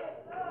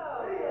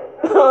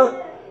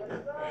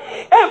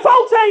 And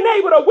folks ain't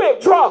able to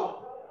withdraw.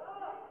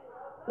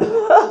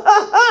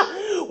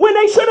 When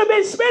they should have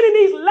been spending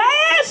these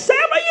last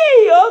several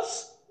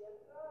years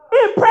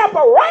in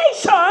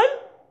preparation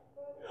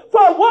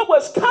for what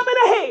was coming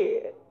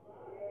ahead.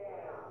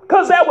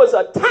 Because there was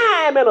a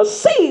time and a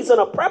season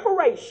of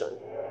preparation.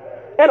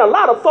 And a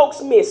lot of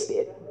folks missed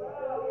it.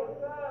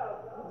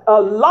 A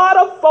lot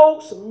of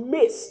folks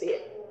missed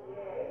it.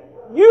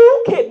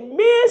 You can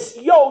miss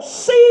your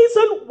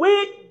season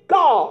with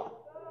God.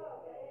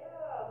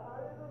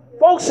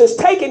 Folks is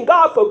taking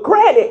God for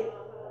granted.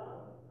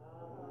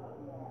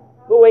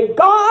 But when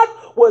God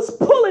was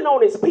pulling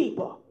on his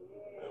people,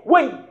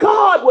 when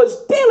God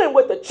was dealing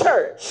with the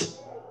church,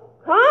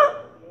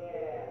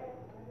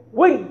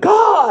 when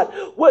God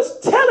was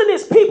telling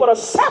his people to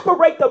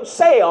separate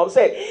themselves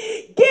and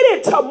get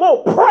into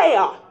more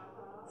prayer,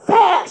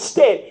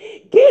 fasting,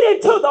 get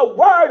into the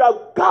word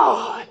of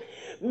God,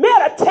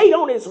 meditate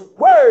on his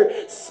word,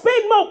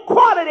 spend more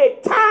quality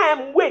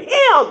time with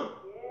him.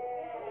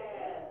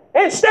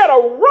 Instead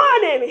of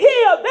running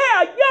here,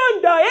 there,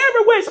 yonder,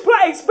 every which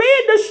place,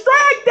 being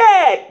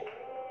distracted.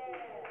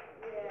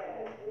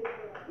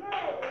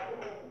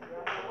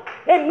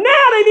 And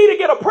now they need to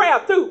get a prayer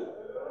through.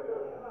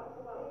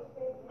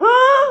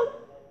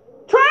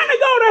 Trying to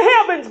go to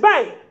Heaven's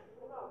bank.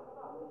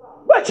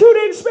 But you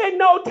didn't spend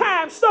no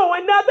time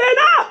storing nothing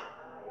up.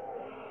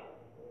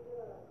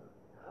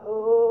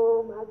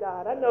 Oh my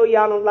God. I know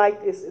y'all don't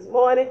like this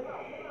morning.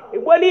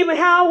 It wasn't even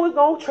how we're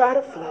going to try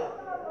to flow.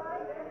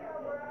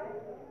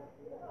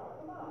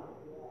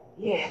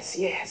 Yes,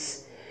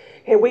 yes.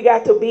 And we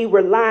got to be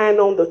relying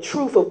on the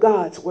truth of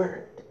God's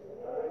word.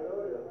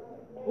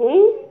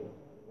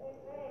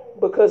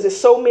 Because there's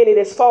so many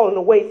that's falling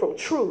away from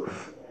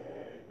truth.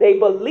 They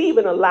believe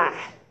in a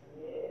lie.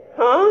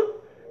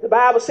 The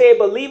Bible said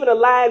believe in a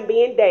lie and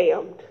being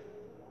damned.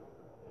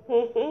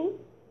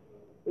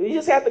 You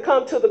just have to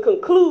come to the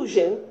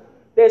conclusion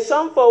that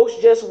some folks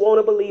just want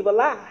to believe a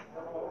lie.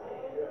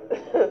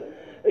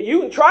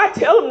 You can try to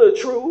tell them the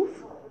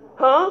truth.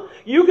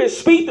 You can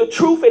speak the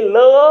truth in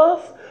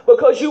love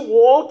because you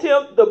want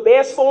them the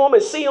best for them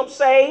and see them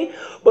saved.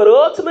 But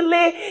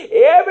ultimately,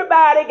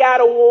 everybody got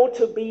to want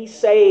to be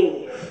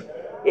saved.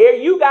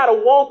 You got to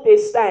want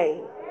this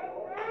thing.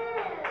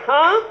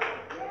 I'm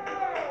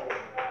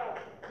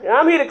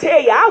here to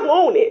tell you, I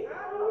want it.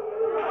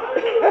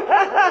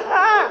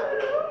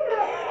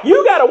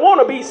 You got to want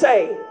to be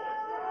saved.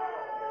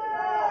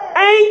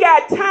 I ain't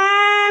got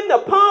time to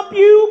pump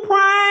you,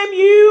 prime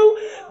you,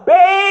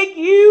 beg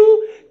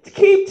you, to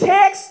keep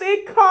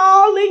texting,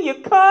 calling, you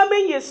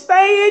coming, you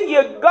staying,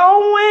 you're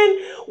going,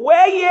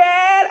 where you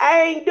at,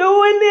 I ain't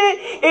doing it.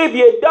 If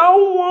you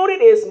don't want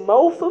it, it's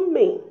more for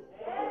me.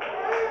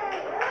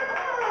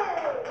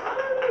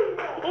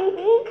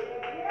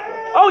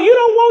 Oh, you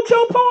don't want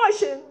your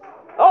portion?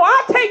 Oh,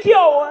 I'll take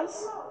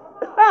yours.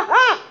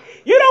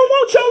 You don't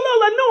want your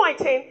little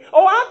anointing?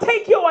 Oh, I'll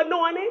take your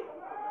anointing.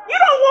 You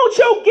don't want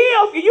your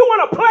gift? You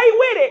want to play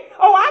with it?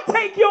 Oh, I'll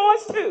take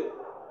yours too.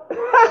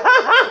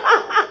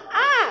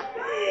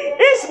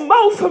 It's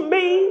more for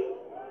me.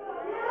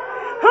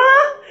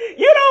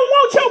 You don't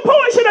want your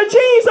portion of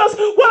Jesus?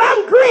 Well,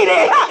 I'm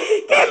greedy.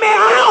 Give me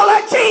all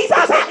of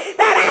Jesus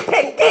that I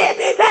can get,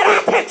 that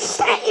I can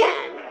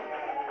stand.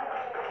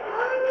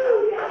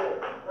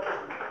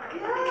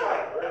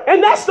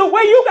 And that's the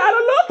way you got to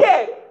look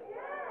at it.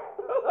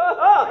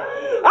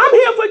 I'm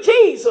here for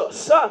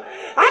Jesus. I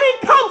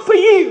didn't come for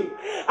you.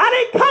 I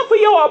didn't come for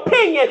your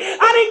opinion.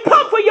 I didn't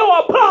come for your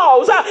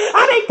applause.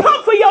 I didn't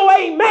come for your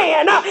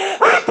amen.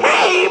 I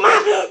came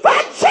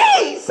for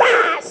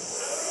Jesus.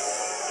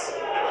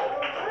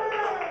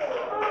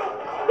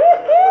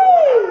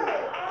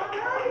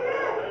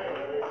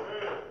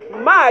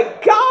 My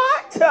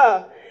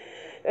God.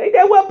 Ain't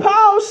that what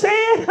Paul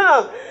said?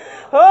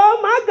 Oh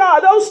my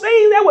God, those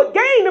things that were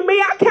gain to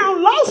me, I count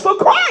loss for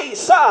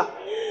Christ.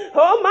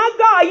 Oh my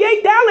God,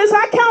 yea, doubtless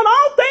I count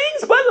all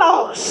things but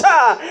loss.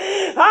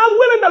 I'm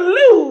willing to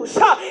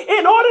lose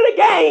in order to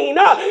gain.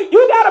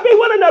 You got to be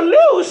willing to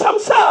lose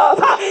some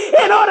stuff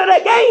in order to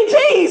gain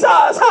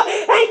Jesus.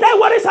 Ain't that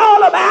what it's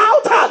all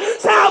about?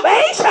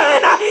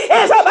 Salvation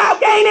is about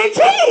gaining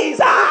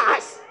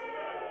Jesus.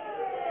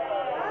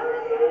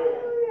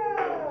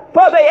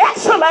 For the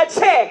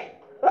excellency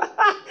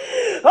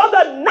of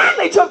the knowledge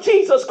knowledge of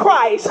Jesus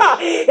Christ.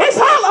 It's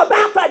all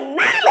about the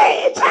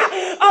knowledge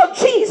of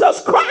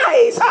Jesus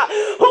Christ,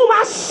 whom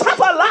I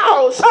suffer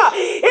loss.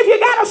 If you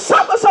got to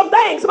suffer some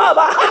things,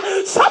 mother,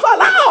 suffer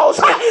loss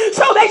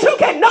so that you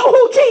can know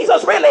who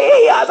Jesus really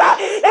is, that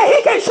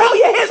he can show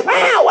you his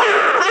power,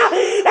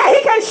 that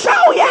he can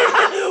show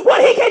you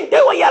what he can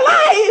do in your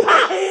life,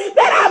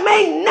 that I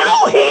may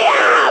know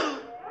him.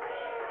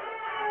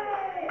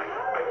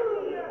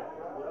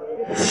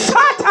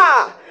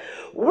 Shata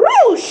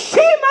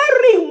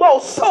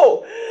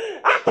Rushimarimoso.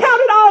 I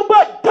counted all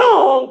but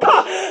dung.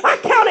 I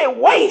counted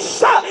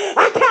waste.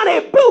 I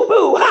counted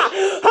boo-boo.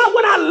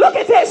 When I look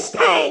at this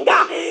thing,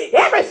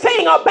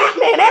 everything about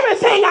me and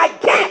everything I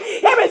get,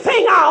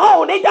 everything I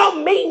own, it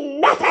don't mean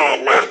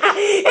nothing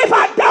if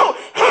I don't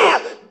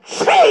have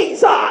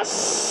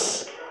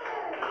Jesus.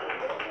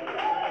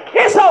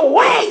 It's a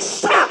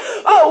waste of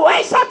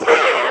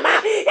time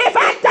if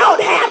I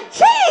don't have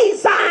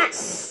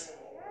Jesus.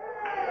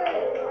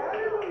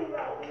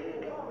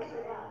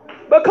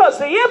 Because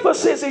the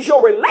emphasis is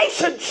your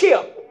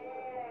relationship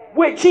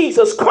with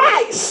Jesus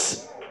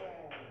Christ.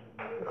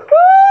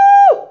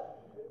 Woo!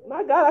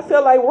 My God, I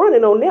feel like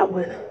running on that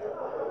one.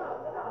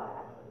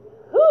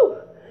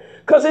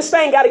 Because this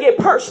thing got to get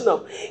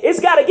personal. It's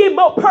got to get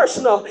more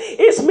personal.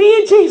 It's me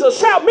and Jesus.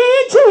 Shout, me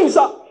and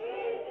Jesus.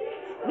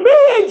 Me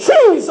and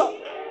Jesus.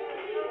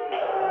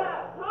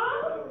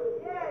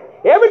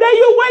 Every day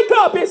you wake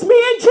up, it's me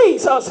and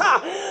Jesus.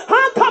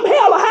 Come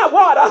hell or high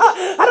water.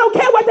 I don't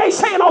care what they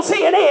saying on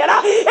CNN.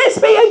 It's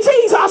me and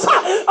Jesus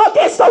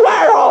against the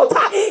world.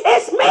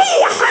 It's me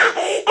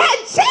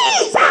and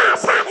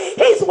Jesus.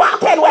 He's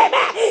walking with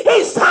me.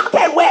 He's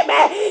talking with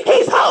me.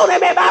 He's holding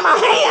me by my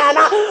hand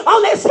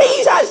on this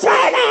Jesus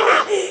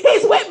journey.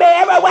 He's with me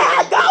everywhere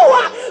I go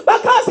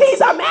because he's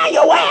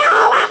Emmanuel.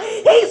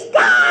 He's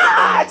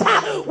God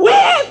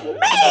with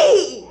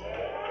me.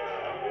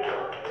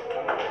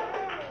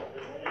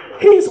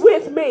 He's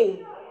with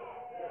me.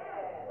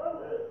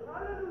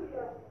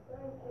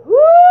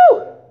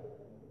 Woo!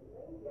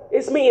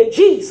 It's me and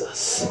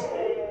Jesus.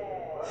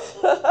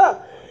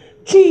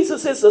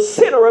 Jesus is the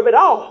center of it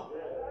all.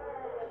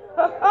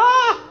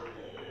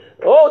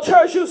 Old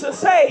church used to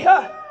say,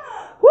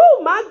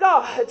 woo, my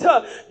God,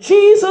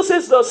 Jesus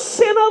is the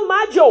center of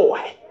my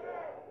joy.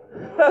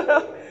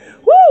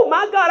 Woo,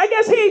 my God, I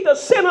guess he ain't the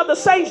center of the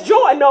saints'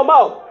 joy no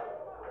more.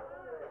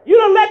 You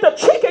don't let the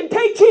chicken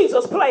take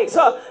Jesus' place.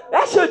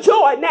 That's your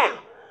joy now.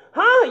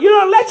 You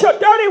don't let your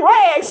dirty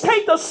rags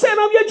take the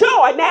center of your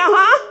joy now,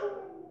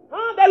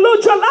 that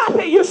little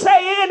jalopy you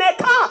say in that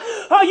car,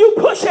 you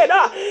push it.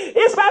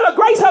 It's by the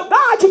grace of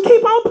God you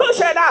keep on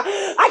pushing.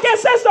 I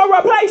guess that's the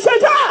replace your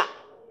joy.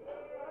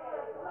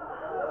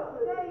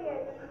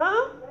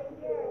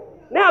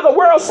 Now the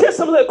world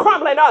system is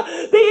crumbling.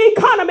 The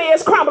economy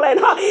is crumbling.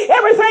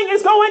 Everything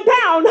is going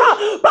down.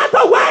 But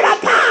the word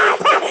of God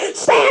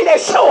standing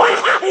sure.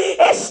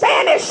 It's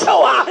standing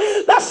sure.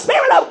 The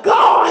Spirit of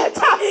God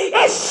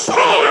it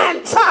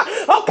stands.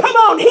 Oh, come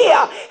on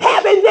here.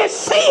 Having this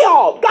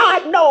seal.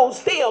 God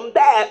knows them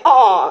that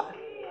are.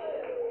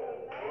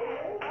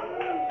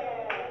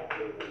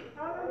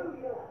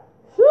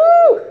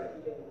 Whew.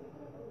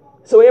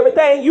 So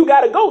everything you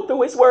got to go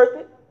through is worth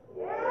it.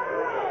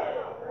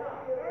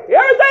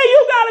 Everything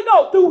you got to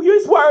go through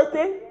is worth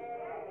it.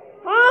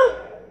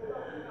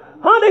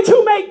 That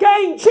you may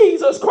gain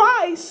Jesus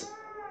Christ.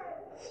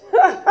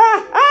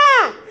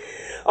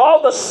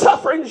 All the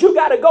sufferings you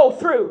got to go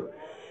through.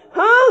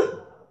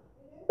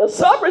 The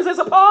sufferings is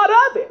a part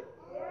of it.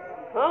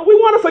 We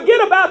want to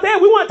forget about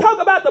that. We want to talk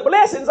about the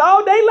blessings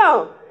all day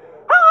long.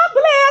 I'm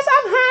blessed.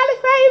 I'm highly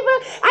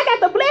favored. I got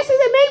the blessings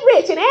that make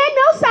rich and add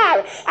no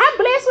sorrow. I'm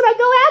blessed when I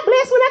go out,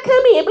 blessed when I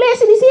come in.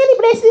 Blessed is in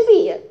and blessed is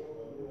in.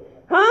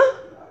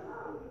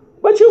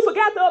 But you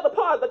forgot the other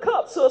part of the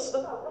cup, sister.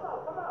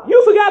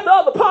 You forgot the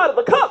other part of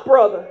the cup,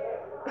 brother.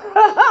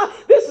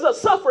 This is a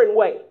suffering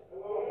way.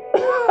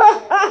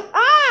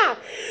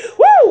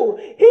 Woo!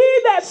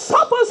 He that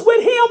suffers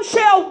with him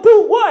shall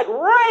do what?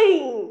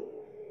 Reign.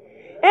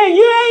 And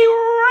you ain't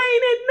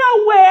reigning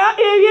nowhere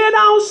if you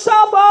don't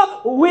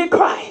suffer with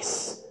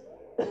Christ.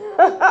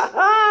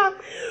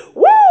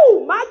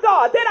 Woo! My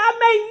God, that I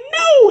may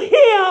know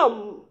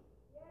him.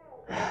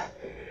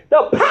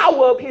 The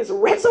power of his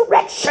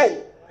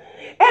resurrection.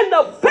 And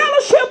the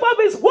fellowship of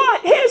his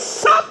what? His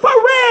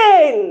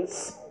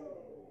sufferings.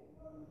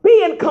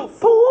 Being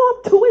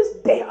conformed to his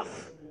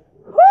death.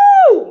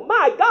 Woo!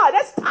 My God,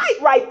 that's tight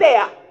right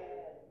there.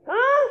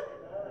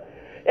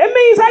 It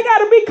means I got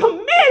to be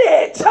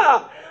committed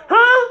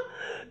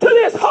to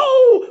this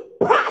whole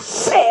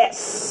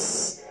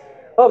process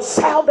of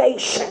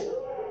salvation.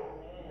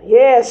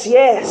 Yes,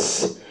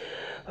 yes.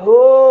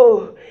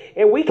 Oh,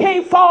 and we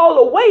can't fall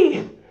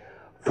away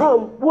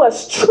from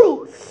what's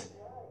truth.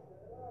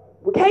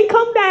 We can't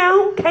come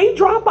down, can't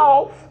drop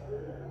off.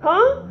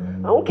 I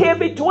don't care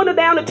if it dwindled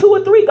down to 2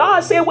 or 3.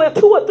 God said, well,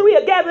 2 or 3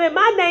 are gathered in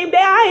my name,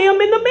 there I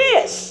am in the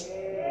midst.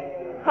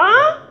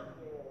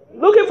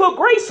 Looking for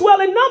great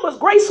swelling numbers.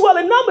 Great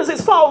swelling numbers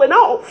is falling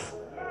off.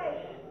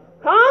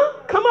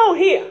 Come on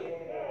here.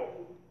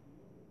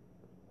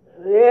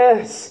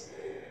 Yes.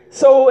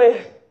 So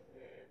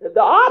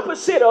the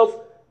opposite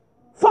of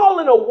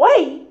falling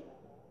away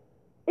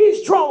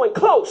is drawing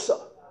closer.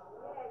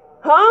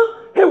 Huh?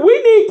 And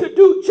we need to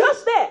do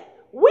just that.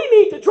 We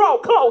need to draw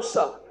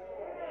closer.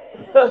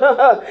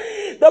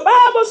 The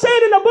Bible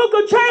said in the book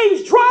of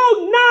James,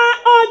 draw nigh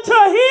unto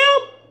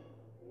him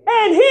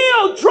and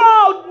he'll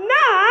draw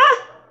nigh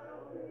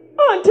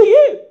unto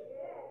you.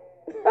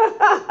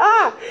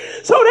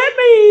 So that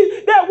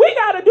means that we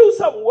got to do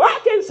some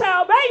work in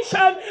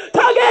salvation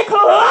to get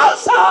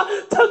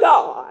closer to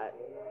God.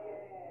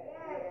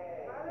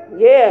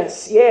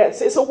 Yes,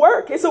 it's a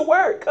work.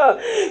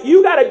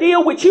 You got to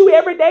deal with you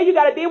every day. You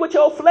got to deal with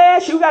your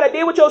flesh. You got to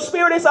deal with your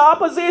spirit. It's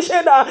opposition.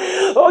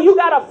 You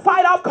got to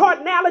fight off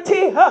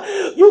carnality.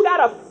 You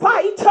got to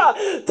fight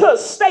to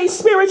stay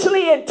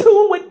spiritually in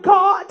tune with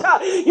God.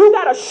 You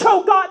got to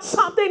show God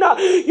something.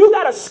 You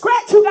got to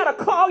scratch. You got to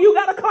claw. You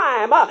got to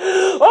climb.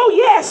 Oh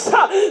yes,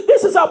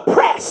 this is a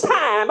press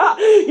time.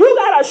 You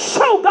got to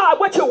show God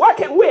what you're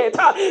working with.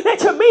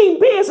 That you mean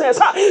business.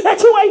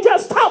 That you ain't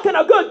just talking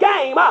a good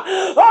game.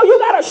 Oh, you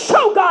got to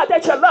show God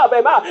that you love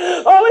him.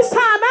 Oh, it's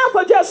time out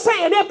for just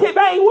saying empty,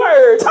 vain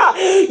words.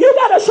 You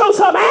got to show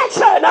some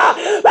action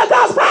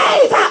because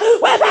faith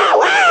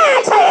without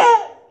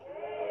action.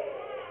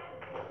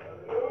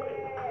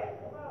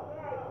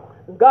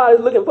 God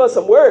is looking for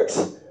some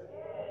works.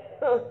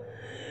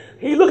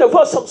 He's looking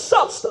for some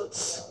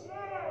substance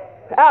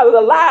out of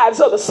the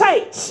lives of the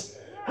saints.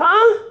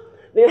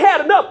 They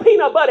had enough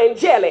peanut butter and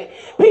jelly.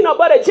 Peanut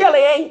butter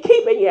jelly ain't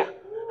keeping you.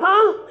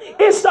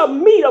 It's the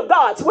meat of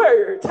God's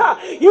word.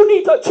 You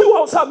need to chew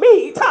on some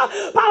meat.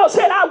 Paul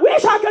said, I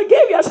wish I could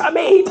give you some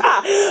meat.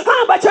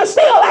 But you're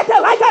still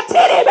acting like a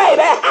titty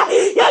baby.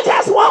 You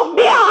just want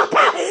milk.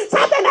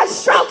 Something to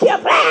stroke your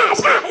flesh.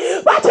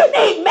 But you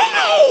need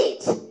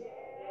meat.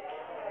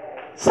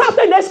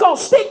 Something that's going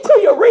to stick to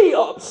your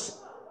ribs.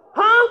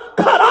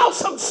 Cut off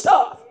some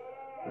stuff.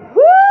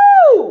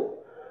 Woo!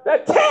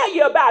 To tell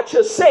you about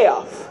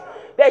yourself.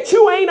 That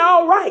you ain't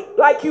all right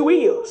like you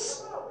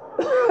is.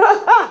 Woo,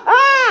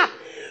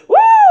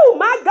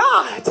 my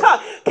God.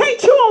 Can't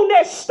chew on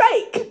that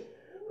steak.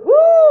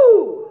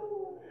 Woo.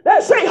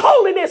 That say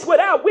holiness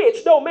without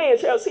which no man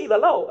shall see the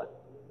Lord.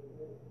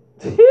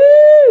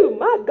 Woo,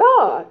 my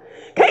God.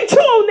 Can't chew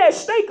on that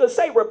steak and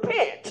say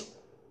repent.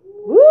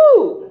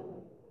 Woo.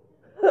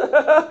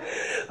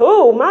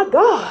 Oh my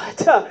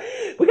God,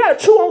 we got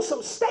to chew on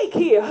some steak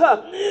here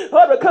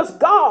because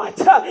God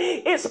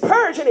is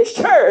purging his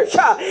church.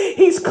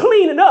 He's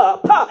cleaning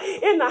up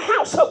in the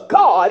house of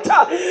God.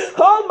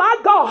 Oh my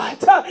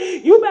God,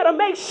 you better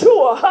make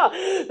sure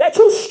that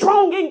you're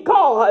strong in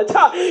God.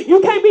 You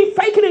can't be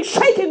faking and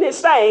shaking this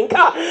thing.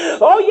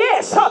 Oh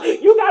yes,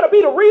 you got to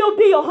be the real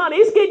deal, honey.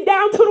 It's getting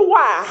down to the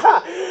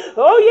wire.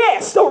 Oh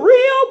yes, the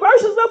real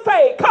versus the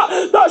fake,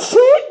 the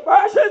sheep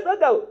versus the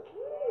goat.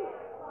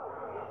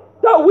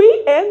 The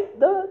wheat and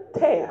the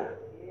tare.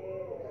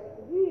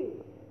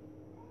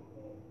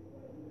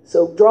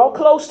 So draw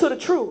close to the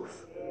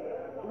truth.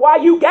 Why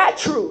you got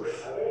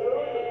truth?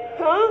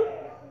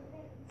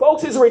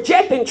 Folks is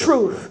rejecting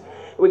truth.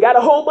 We got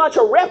a whole bunch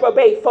of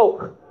reprobate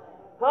folk.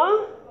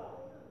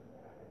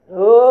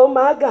 Oh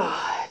my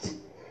God.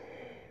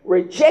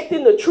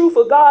 Rejecting the truth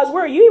of God's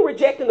word. You ain't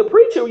rejecting the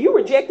preacher. You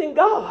rejecting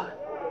God.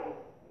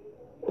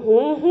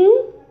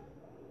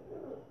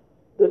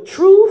 The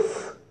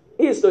truth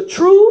is the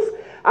truth.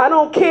 I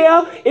don't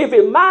care if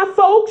it's my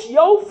folks,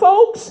 your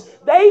folks,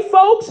 they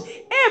folks,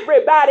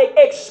 everybody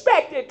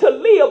expected to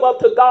live up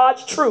to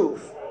God's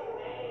truth.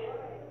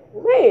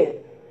 Man,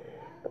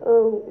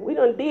 we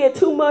done did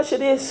too much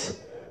of this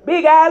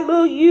big I,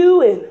 little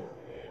you, and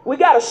we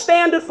got a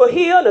standard for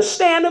here and a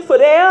standard for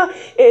there,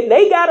 and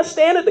they got a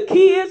standard, the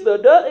kids,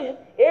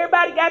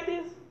 everybody got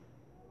this.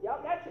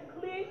 Y'all got your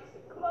cliques,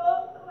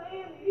 club,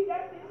 clan, you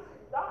got this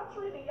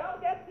doctrine, and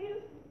y'all got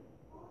this.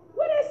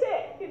 What is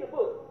that in the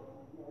book?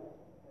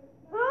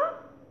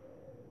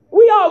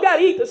 We all got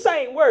to eat the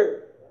same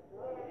word.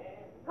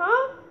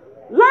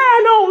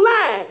 Line on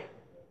line.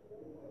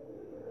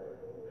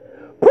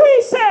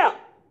 Precept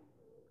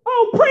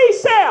on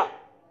precept.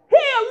 Here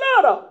a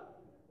little.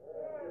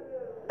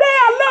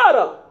 There a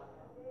little.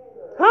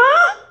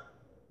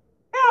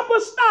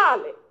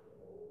 Apostolic.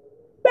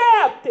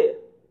 Baptist.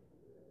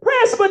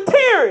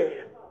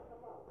 Presbyterian.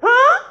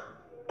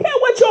 Care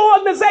what your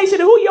organization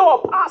and who your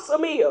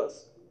apostle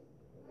is.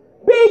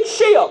 Big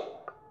ship.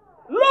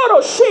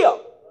 Little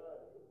ship.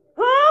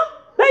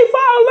 They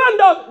fall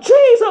under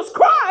Jesus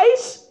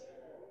Christ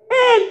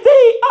and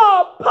the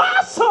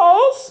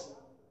apostles.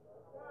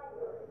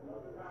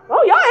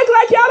 Oh, y'all act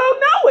like y'all don't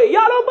know it.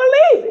 Y'all don't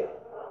believe it.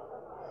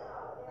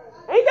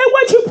 Ain't that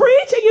what you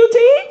preach and you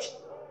teach?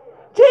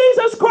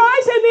 Jesus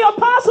Christ and the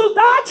apostles'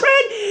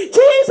 doctrine.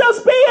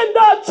 Jesus being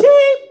the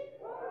chief.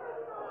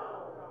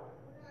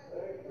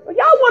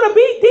 Y'all want to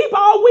be deep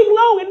all week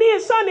long and then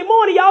Sunday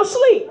morning y'all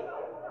sleep.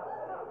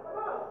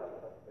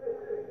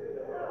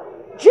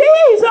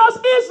 Jesus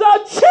is the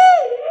chief.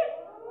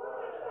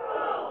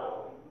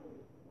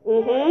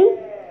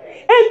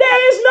 And And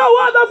there is no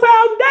other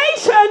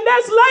foundation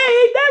that's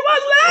laid that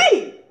was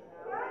laid.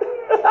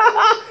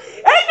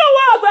 Ain't no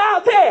other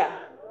out there.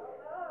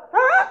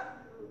 Huh?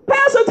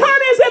 Pastor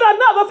Turner is in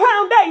another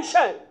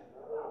foundation.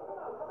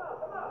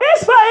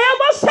 It's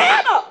forever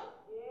settled.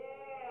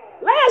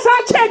 Last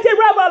I checked in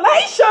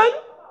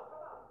Revelation.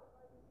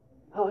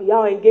 Oh,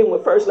 y'all ain't getting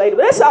with First Lady,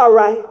 but that's all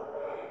right.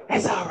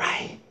 That's all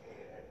right.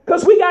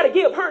 Because we got to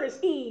give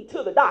earnest heed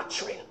to the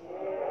doctrine.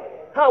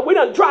 Huh? We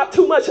done dropped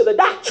too much of the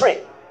doctrine.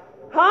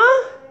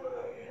 Huh?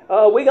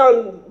 We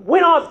done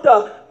went off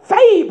the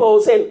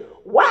fables and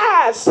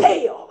wives'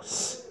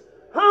 tales.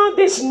 Huh?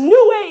 This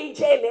new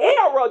age and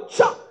era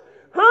junk.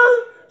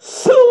 Huh?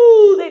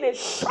 Soothing and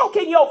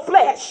stroking your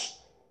flesh.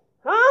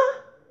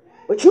 Huh?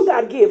 But you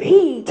got to give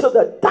heed to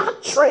the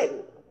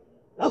doctrine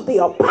of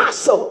the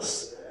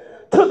apostles,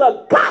 to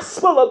the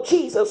gospel of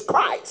Jesus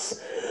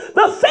Christ.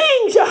 The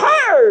things you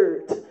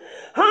heard,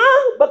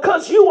 huh?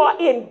 Because you are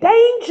in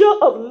danger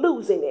of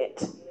losing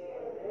it.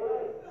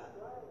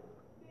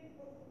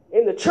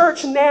 And the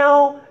church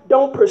now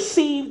don't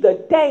perceive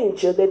the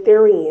danger that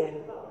they're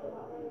in.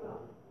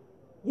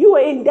 You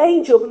are in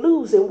danger of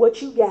losing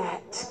what you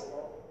got.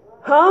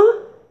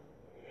 Huh?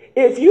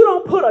 If you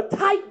don't put a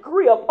tight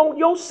grip on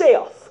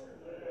yourself,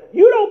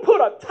 you don't put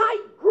a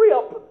tight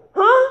grip,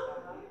 huh?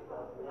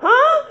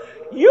 Huh?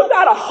 You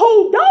got to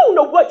hold on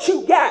to what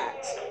you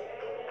got.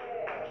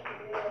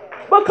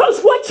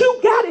 Because what you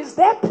got is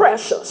that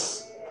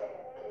precious.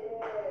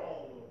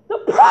 The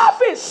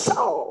prophet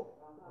saw,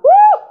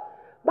 woo,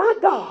 my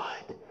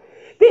God,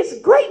 this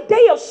great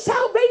day of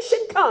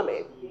salvation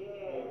coming.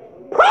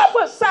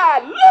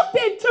 Prophesied, looked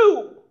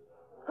into,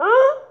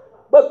 huh?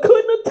 But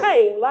couldn't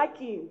attain like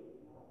you.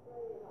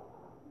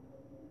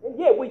 And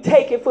yet we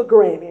take it for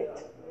granted.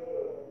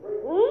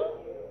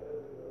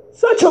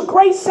 Such a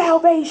great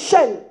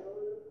salvation.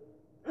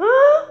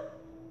 Huh?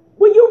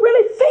 When you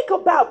really think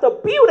about the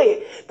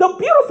beauty, the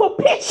beautiful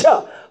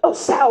picture of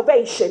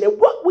salvation and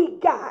what we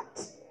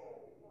got.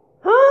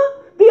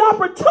 Huh? The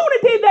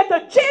opportunity that the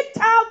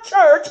Gentile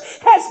church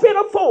has been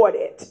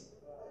afforded.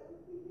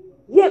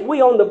 Yet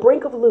we on the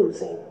brink of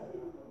losing.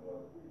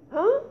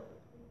 Huh?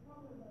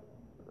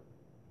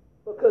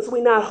 Because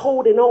we're not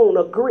holding on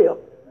a grip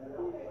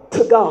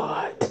to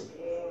God,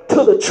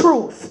 to the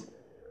truth.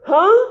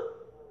 Huh?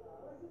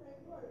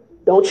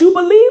 Don't you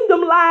believe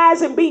them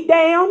lies and be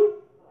damned?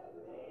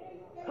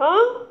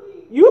 Huh?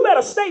 You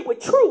better stay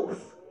with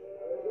truth.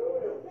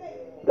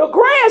 The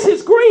grass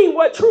is green,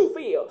 what truth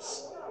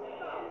is.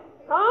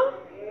 Huh?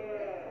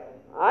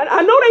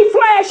 I know they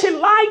flashing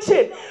lights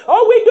and,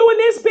 oh, we doing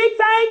this big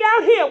thing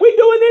out here. We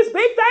doing this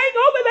big thing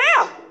over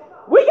there.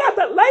 We got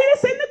the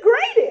latest and the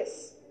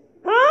greatest.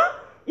 Huh?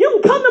 You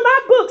can come to my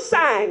book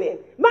signing,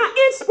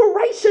 my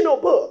inspirational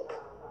book.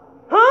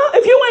 Huh?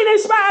 If you ain't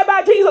inspired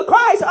by Jesus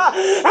Christ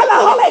and the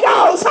Holy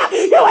Ghost,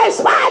 you're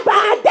inspired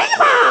by a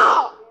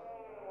devil.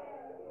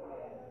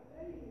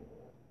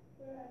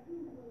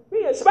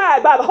 Be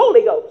inspired by the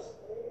Holy Ghost.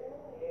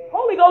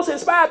 Holy Ghost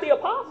inspired the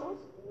apostles.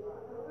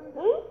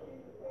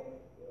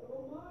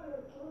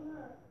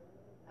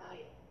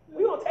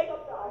 We're going to take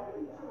up the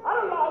offering. I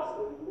done lost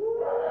it.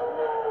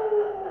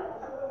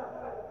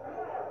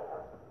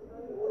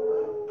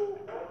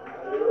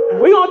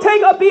 We're going to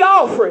take up the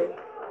offering.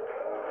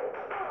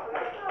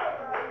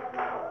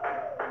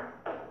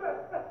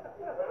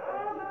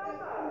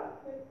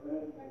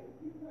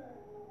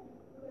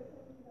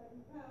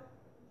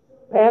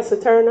 Pastor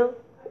Turner,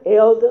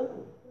 Elder,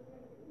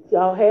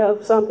 y'all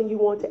have something you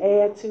want to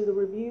add to the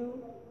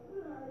review?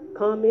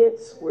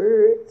 Comments,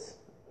 words?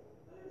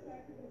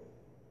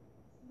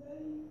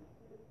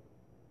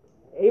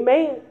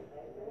 Amen.